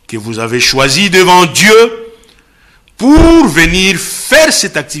que vous avez choisi devant Dieu pour venir faire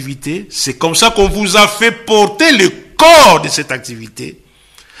cette activité. C'est comme ça qu'on vous a fait porter le corps de cette activité.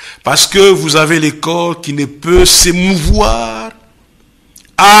 Parce que vous avez le corps qui ne peut s'émouvoir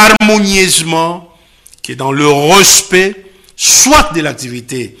harmonieusement que dans le respect, soit de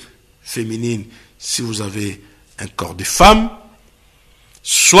l'activité féminine, si vous avez un corps de femme,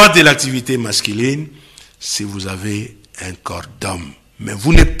 soit de l'activité masculine, si vous avez un corps d'homme. Mais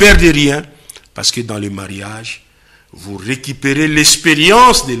vous ne perdez rien, parce que dans le mariage, vous récupérez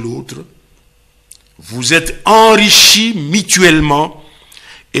l'expérience de l'autre, vous êtes enrichis mutuellement,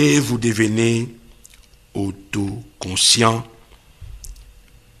 et vous devenez autoconscient,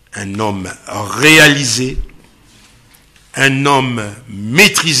 un homme réalisé, un homme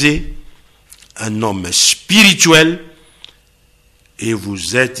maîtrisé, un homme spirituel, et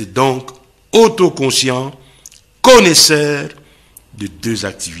vous êtes donc autoconscient, connaisseur de deux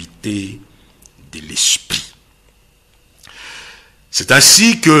activités de l'esprit. C'est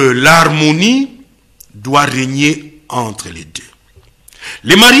ainsi que l'harmonie doit régner entre les deux.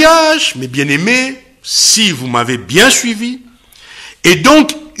 Le mariage, mes bien-aimés, si vous m'avez bien suivi, est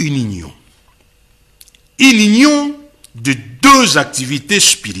donc une union. Une union de deux activités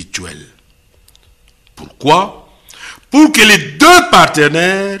spirituelles. Pourquoi? Pour que les deux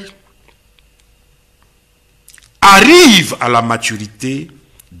partenaires arrivent à la maturité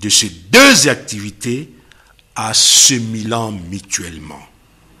de ces deux activités assimilant mutuellement.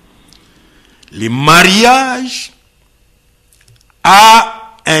 Le mariage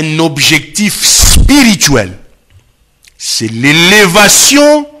a un objectif spirituel. C'est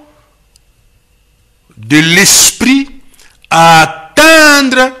l'élévation de l'esprit à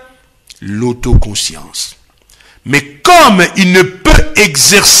atteindre l'autoconscience. Mais comme il ne peut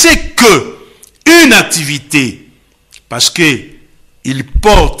exercer que une activité, parce qu'il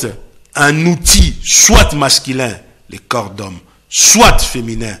porte un outil soit masculin, les corps d'hommes, soit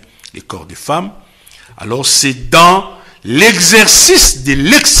féminin, les corps de femmes, alors c'est dans l'exercice de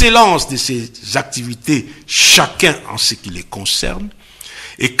l'excellence de ces activités, chacun en ce qui les concerne.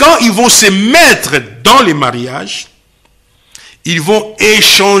 Et quand ils vont se mettre dans les mariages, ils vont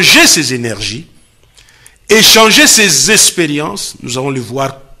échanger ces énergies, échanger ces expériences. Nous allons le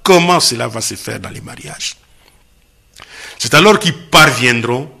voir comment cela va se faire dans les mariages. C'est alors qu'ils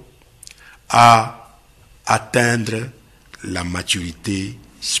parviendront à atteindre la maturité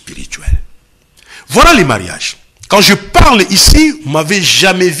spirituelle. Voilà les mariages. Quand je parle ici, vous m'avez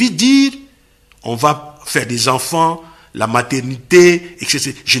jamais vu dire on va faire des enfants, la maternité,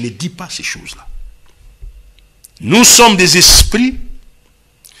 etc. Je ne dis pas ces choses-là. Nous sommes des esprits,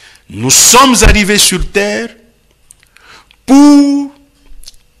 nous sommes arrivés sur terre pour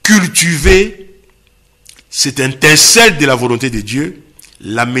cultiver cette étincelle de la volonté de Dieu,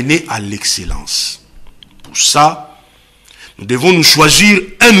 l'amener à l'excellence. Pour ça, nous devons nous choisir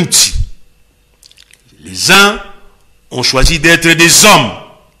un outil. Les uns ont choisi d'être des hommes.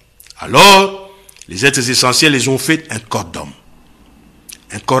 Alors, les êtres essentiels les ont fait un corps d'homme.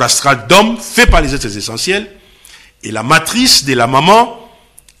 Un corps astral d'homme fait par les êtres essentiels. Et la matrice de la maman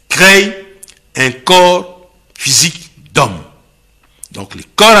crée un corps physique d'homme. Donc, le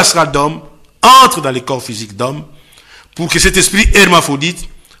corps astral d'homme entre dans le corps physique d'homme pour que cet esprit hermaphrodite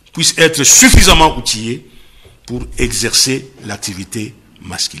puisse être suffisamment outillé pour exercer l'activité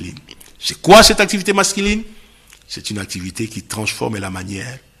masculine. C'est quoi cette activité masculine? C'est une activité qui transforme la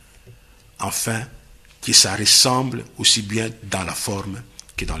manière, afin que ça ressemble aussi bien dans la forme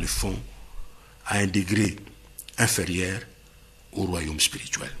que dans le fond, à un degré inférieur au royaume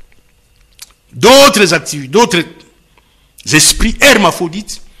spirituel. D'autres activités, d'autres esprits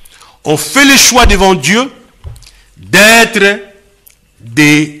hermaphrodites ont fait le choix devant Dieu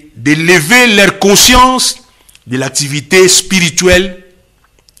d'élever leur conscience de l'activité spirituelle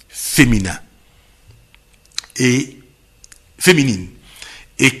féminine.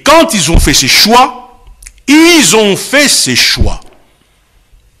 Et quand ils ont fait ces choix,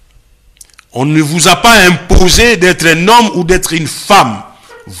 On ne vous a pas imposé d'être un homme ou d'être une femme.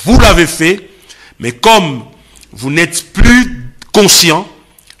 Vous l'avez fait, mais comme vous n'êtes plus conscient,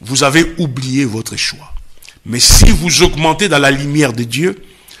 vous avez oublié votre choix. Mais si vous augmentez dans la lumière de Dieu,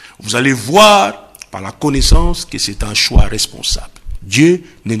 vous allez voir par la connaissance que c'est un choix responsable. Dieu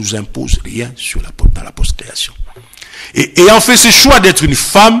ne nous impose rien dans la post-création. Et ayant fait ce choix d'être une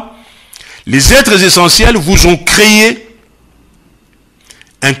femme, les êtres essentiels vous ont créé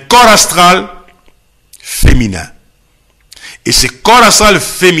un corps astral féminin. Et ce corps astral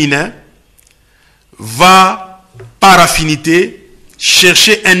féminin va, par affinité,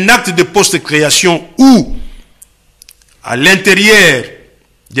 chercher un acte de post-création où, à l'intérieur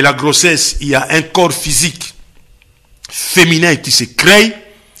de la grossesse, il y a un corps physique féminin qui se crée.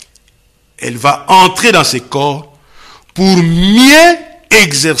 Elle va entrer dans ce corps pour mieux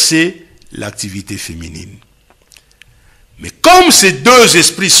exercer l'activité féminine. Mais comme ces deux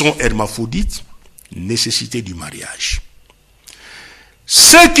esprits sont hermaphrodites, nécessité du mariage.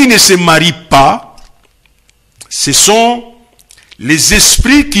 Ceux qui ne se marient pas, ce sont les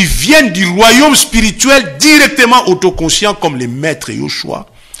esprits qui viennent du royaume spirituel directement autoconscients, comme les maîtres Yoshua,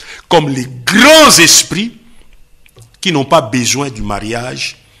 comme les grands esprits qui n'ont pas besoin du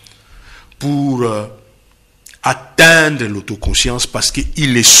mariage pour atteindre l'autoconscience parce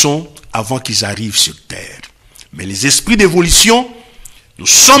qu'ils le sont avant qu'ils arrivent sur terre. Mais les esprits d'évolution, nous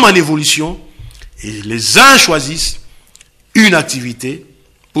sommes en évolution et les uns choisissent une activité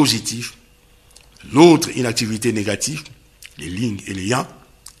positive, l'autre une activité négative, les lignes et les yang,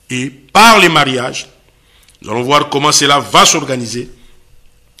 et par les mariages, nous allons voir comment cela va s'organiser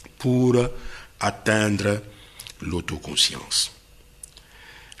pour atteindre l'autoconscience.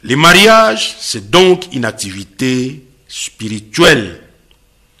 Les mariages, c'est donc une activité spirituelle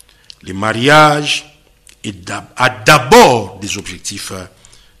le mariage a d'abord des objectifs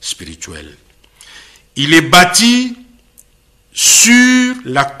spirituels. Il est bâti sur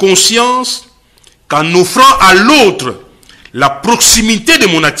la conscience qu'en offrant à l'autre la proximité de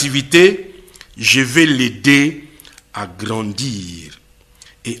mon activité, je vais l'aider à grandir.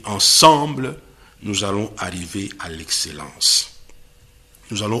 Et ensemble, nous allons arriver à l'excellence.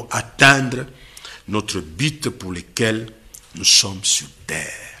 Nous allons atteindre notre but pour lequel nous sommes sur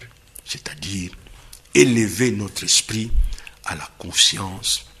terre. C'est-à-dire élever notre esprit à la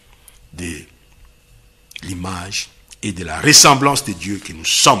conscience de l'image et de la ressemblance de Dieu que nous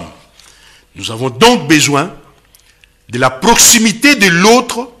sommes. Nous avons donc besoin de la proximité de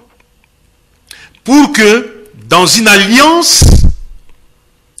l'autre pour que, dans une alliance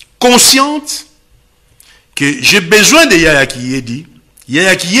consciente, que j'ai besoin de Yaya Kiyedi,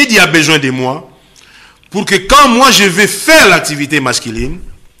 Yaya Kiyedi a besoin de moi, pour que quand moi je vais faire l'activité masculine,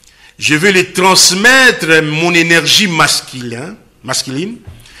 je vais lui transmettre mon énergie masculine,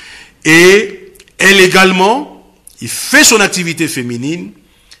 et elle également, il fait son activité féminine,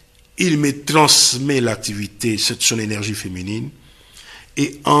 il me transmet l'activité, son énergie féminine,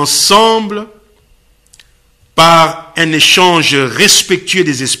 et ensemble, par un échange respectueux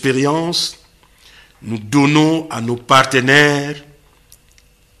des expériences, nous donnons à nos partenaires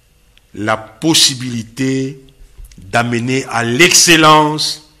la possibilité d'amener à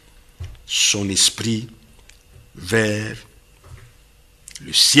l'excellence son esprit vers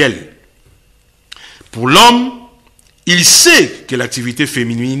le ciel. Pour l'homme, il sait que l'activité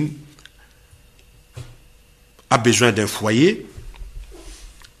féminine a besoin d'un foyer.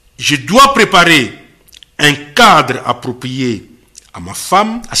 Je dois préparer un cadre approprié à ma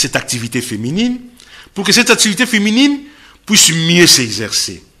femme, à cette activité féminine, pour que cette activité féminine puisse mieux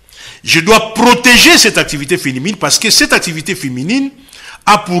s'exercer. Je dois protéger cette activité féminine parce que cette activité féminine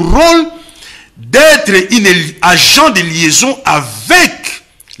a pour rôle d'être un agent de liaison avec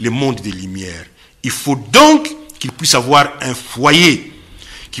le monde des lumières. Il faut donc qu'il puisse avoir un foyer,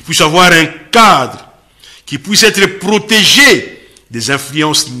 qu'il puisse avoir un cadre, qu'il puisse être protégé des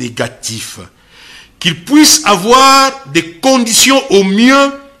influences négatives, qu'il puisse avoir des conditions au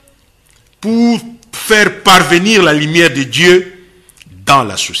mieux pour faire parvenir la lumière de Dieu dans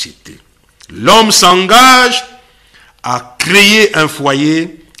la société. L'homme s'engage à créer un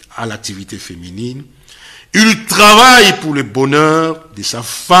foyer à l'activité féminine. Il travaille pour le bonheur de sa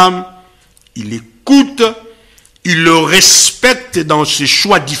femme. Il écoute. Il le respecte dans ses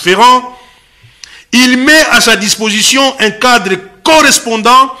choix différents. Il met à sa disposition un cadre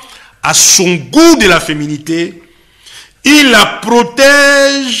correspondant à son goût de la féminité. Il la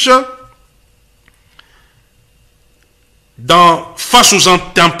protège face aux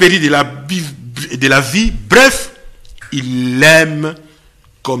intempéries de la vie. Bref, il l'aime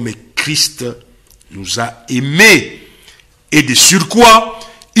comme Christ nous a aimés. Et de surcroît,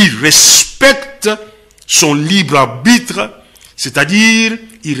 il respecte son libre arbitre, c'est-à-dire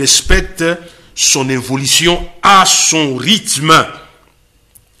il respecte son évolution à son rythme.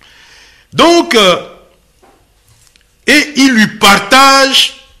 Donc, et il lui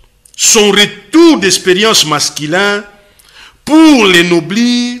partage son retour d'expérience masculin pour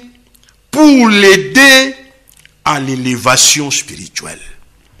l'ennoblir, pour l'aider à l'élévation spirituelle.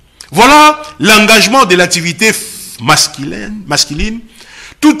 Voilà l'engagement de l'activité masculine.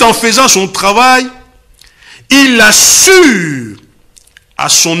 Tout en faisant son travail, il assure à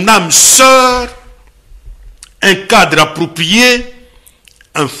son âme sœur un cadre approprié,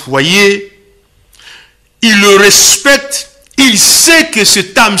 un foyer. Il le respecte. Il sait que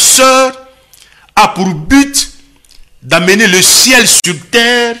cette âme sœur a pour but d'amener le ciel sur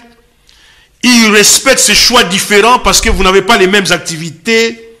terre. Il respecte ses choix différents parce que vous n'avez pas les mêmes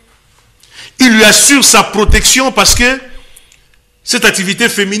activités. Il lui assure sa protection parce que cette activité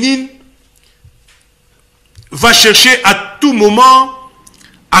féminine va chercher à tout moment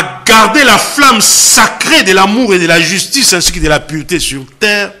à garder la flamme sacrée de l'amour et de la justice ainsi que de la pureté sur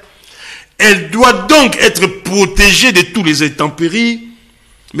terre. Elle doit donc être protégée de tous les intempéries,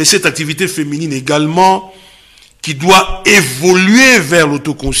 mais cette activité féminine également, qui doit évoluer vers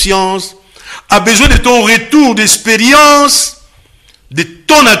l'autoconscience, a besoin de ton retour d'expérience, de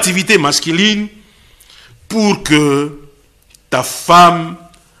ton activité masculine, pour que ta femme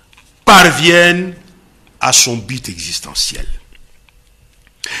parvienne à son but existentiel.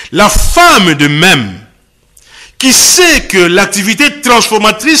 La femme de même, qui sait que l'activité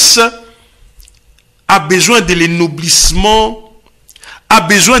transformatrice a besoin de l'énoblissement, a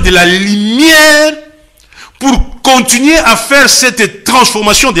besoin de la lumière pour continuer à faire cette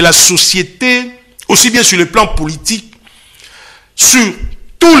transformation de la société, aussi bien sur le plan politique, sur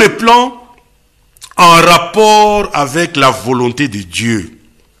tous les plans en rapport avec la volonté de Dieu.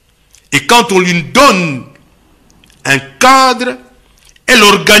 Et quand on lui donne un cadre, elle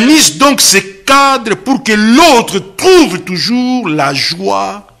organise donc ce cadre pour que l'autre trouve toujours la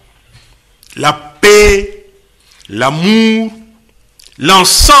joie, la paix, l'amour,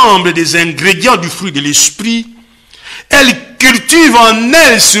 l'ensemble des ingrédients du fruit de l'esprit. Elle cultive en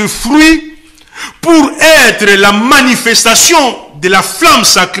elle ce fruit pour être la manifestation de la flamme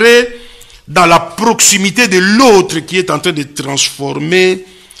sacrée dans la proximité de l'autre qui est en train de transformer.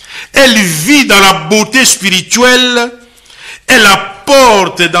 Elle vit dans la beauté spirituelle. Elle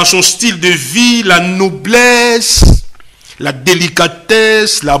apporte dans son style de vie la noblesse, la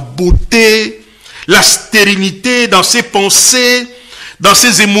délicatesse, la beauté, la stérilité dans ses pensées, dans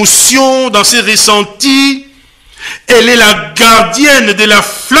ses émotions, dans ses ressentis. Elle est la gardienne de la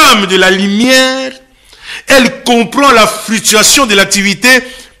flamme de la lumière. Elle comprend la fluctuation de l'activité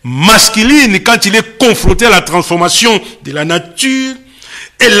masculine quand il est confronté à la transformation de la nature.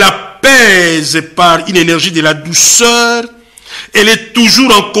 Elle l'apaise par une énergie de la douceur. Elle est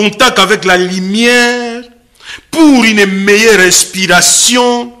toujours en contact avec la lumière. Pour une meilleure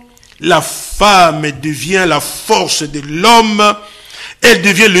respiration, la femme devient la force de l'homme. Elle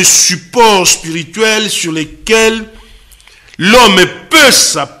devient le support spirituel sur lequel l'homme peut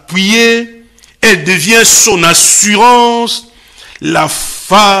s'appuyer. Elle devient son assurance. La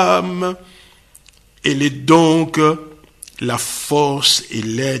femme, elle est donc la force et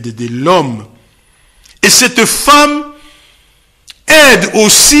l'aide de l'homme. Et cette femme aide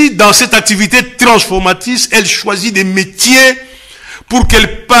aussi dans cette activité transformatrice. Elle choisit des métiers pour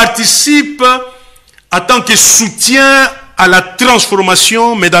qu'elle participe en tant que soutien à la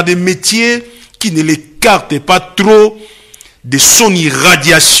transformation, mais dans des métiers qui ne l'écartent pas trop de son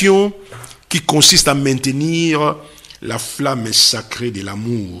irradiation qui consiste à maintenir la flamme sacrée de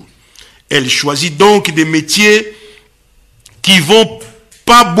l'amour. Elle choisit donc des métiers qui vont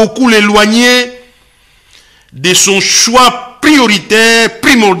pas beaucoup l'éloigner de son choix prioritaire,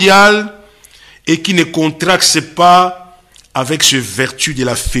 primordial, et qui ne contraste pas avec ce vertu de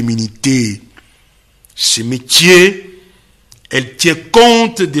la féminité. Ces métiers, elle tient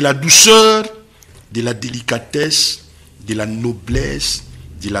compte de la douceur, de la délicatesse, de la noblesse,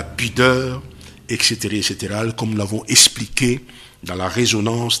 de la pudeur, etc., etc., comme nous l'avons expliqué dans la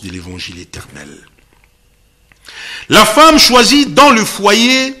résonance de l'évangile éternel. La femme choisit dans le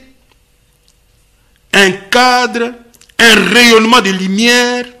foyer un cadre, un rayonnement de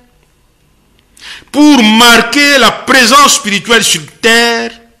lumière pour marquer la présence spirituelle sur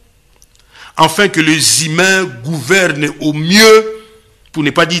terre, afin que les humains gouvernent au mieux, pour ne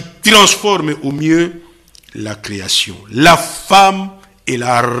pas dire transforment au mieux, la création. La femme est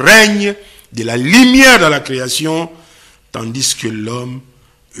la reine de la lumière dans la création, tandis que l'homme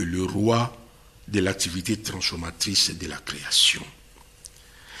est le roi de l'activité transformatrice de la création.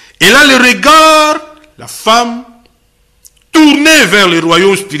 Et là, le regard, la femme, tournée vers le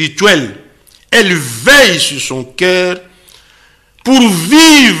royaume spirituel, elle veille sur son cœur pour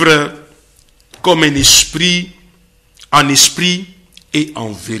vivre comme un esprit, en esprit et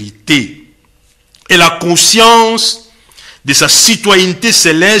en vérité. Elle a conscience de sa citoyenneté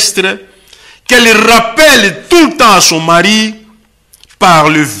céleste qu'elle rappelle tout le temps à son mari par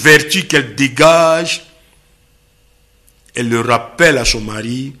le vertu qu'elle dégage. Elle le rappelle à son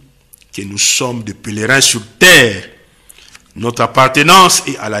mari que nous sommes des pèlerins sur terre. Notre appartenance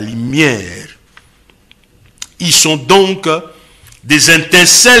est à la lumière. Ils sont donc des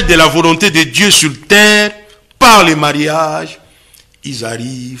étincelles de la volonté de Dieu sur terre. Par le mariage, ils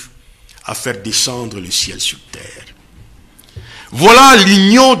arrivent à faire descendre le ciel sur terre. Voilà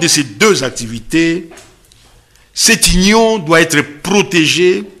l'union de ces deux activités. Cette union doit être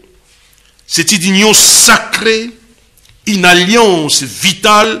protégée. C'est une union sacrée, une alliance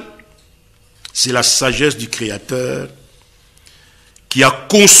vitale. C'est la sagesse du Créateur qui a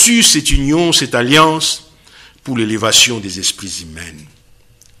conçu cette union, cette alliance, pour l'élévation des esprits humains.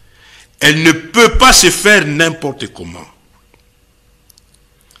 Elle ne peut pas se faire n'importe comment.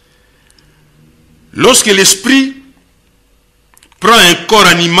 Lorsque l'esprit prend un corps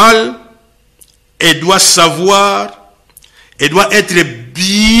animal, elle doit savoir, elle doit être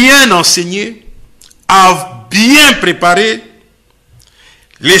bien enseignée, bien préparée.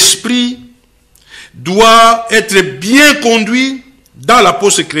 L'esprit doit être bien conduit dans la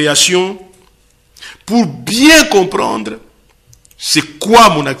post-création pour bien comprendre c'est quoi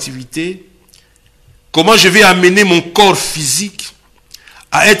mon activité, comment je vais amener mon corps physique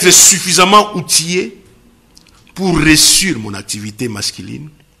à être suffisamment outillé pour réussir mon activité masculine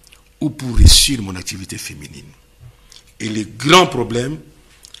ou pour réussir mon activité féminine. Et le grand problème,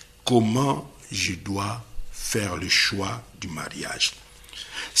 comment je dois faire le choix du mariage.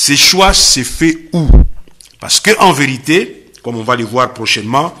 Ce choix s'est fait où? Parce qu'en vérité, comme on va le voir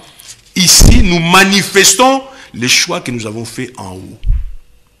prochainement, ici nous manifestons les choix que nous avons faits en haut.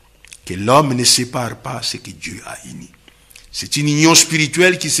 Que l'homme ne sépare pas ce que Dieu a uni. C'est une union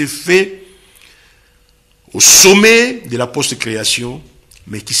spirituelle qui s'est faite au sommet de la post-création,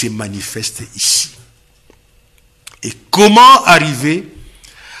 mais qui se manifeste ici. Et comment arriver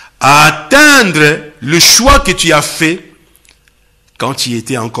à atteindre le choix que tu as fait quand tu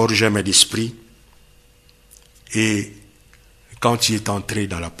étais encore germe d'esprit et quand tu es entré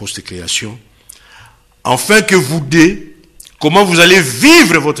dans la post-création, afin que vous deux, comment vous allez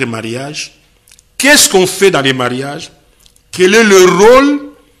vivre votre mariage, qu'est-ce qu'on fait dans les mariages, quel est le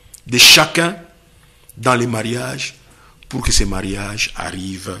rôle de chacun dans les mariages pour que ces mariages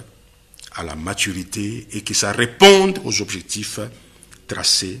arrivent à la maturité et que ça réponde aux objectifs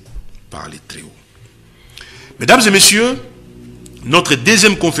tracés par les Très-Hauts. Mesdames et messieurs, notre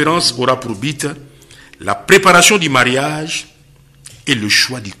deuxième conférence aura pour but la préparation du mariage et le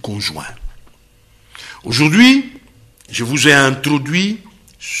choix du conjoint. Aujourd'hui, je vous ai introduit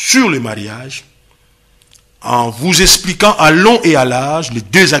sur le mariage en vous expliquant à long et à large les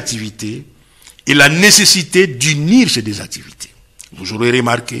deux activités et la nécessité d'unir ces deux activités. Vous aurez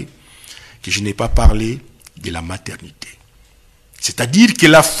remarqué que je n'ai pas parlé de la maternité. C'est-à-dire que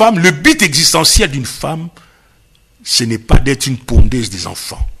la femme, le but existentiel d'une femme, ce n'est pas d'être une pondeuse des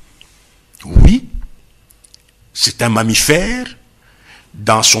enfants. Oui, c'est un mammifère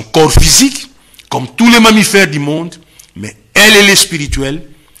dans son corps physique, comme tous les mammifères du monde, mais elle est spirituelle.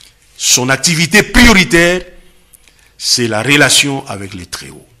 Son activité prioritaire, c'est la relation avec les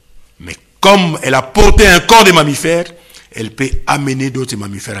Très-Hauts. Mais comme elle a porté un corps de mammifère, elle peut amener d'autres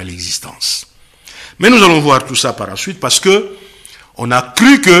mammifères à l'existence. Mais nous allons voir tout ça par la suite parce que on a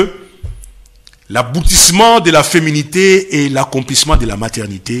cru que l'aboutissement de la féminité et l'accomplissement de la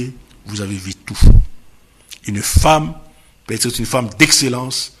maternité, vous avez vu tout faux. Une femme peut être une femme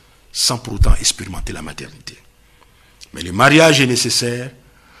d'excellence sans pour autant expérimenter la maternité. Mais le mariage est nécessaire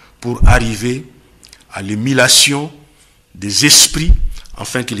pour arriver à l'émulation des esprits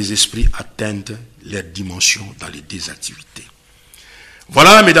afin que les esprits atteignent leur dimension dans les deux activités.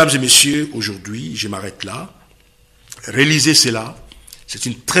 Voilà, mesdames et messieurs, aujourd'hui, je m'arrête là. Réalisez cela. C'est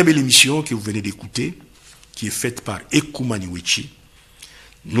une très belle émission que vous venez d'écouter, qui est faite par Ekumaniwichi.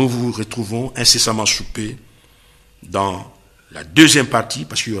 Nous vous retrouvons incessamment sous peu dans la deuxième partie,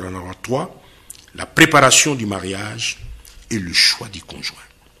 parce qu'il y en aura 3, la préparation du mariage et le choix du conjoint.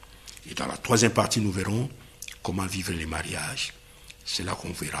 Et dans la troisième partie, nous verrons comment vivre les mariages. C'est là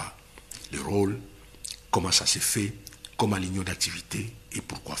qu'on verra le rôle, comment ça s'est fait, comment l'union d'activité et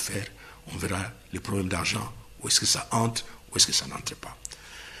pourquoi faire. On verra les problèmes d'argent, où est-ce que ça entre, où est-ce que ça n'entre pas.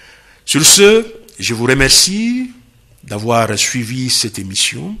 Sur ce, je vous remercie d'avoir suivi cette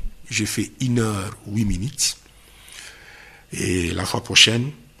émission. J'ai fait 1h08. Et la fois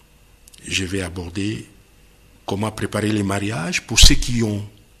prochaine, je vais aborder comment préparer les mariages. Pour ceux qui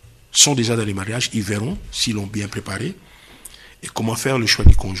sont déjà dans les mariages, ils verront s'ils l'ont bien préparé. Et comment faire le choix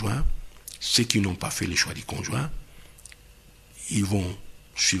du conjoint. Ceux qui n'ont pas fait le choix du conjoint, ils vont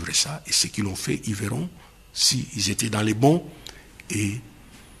suivre ça. Et ceux qui l'ont fait, ils verront s'ils étaient dans les bons et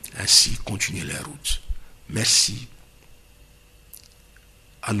ainsi continuer leur route. Merci.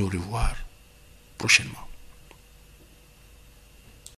 À nous revoir prochainement.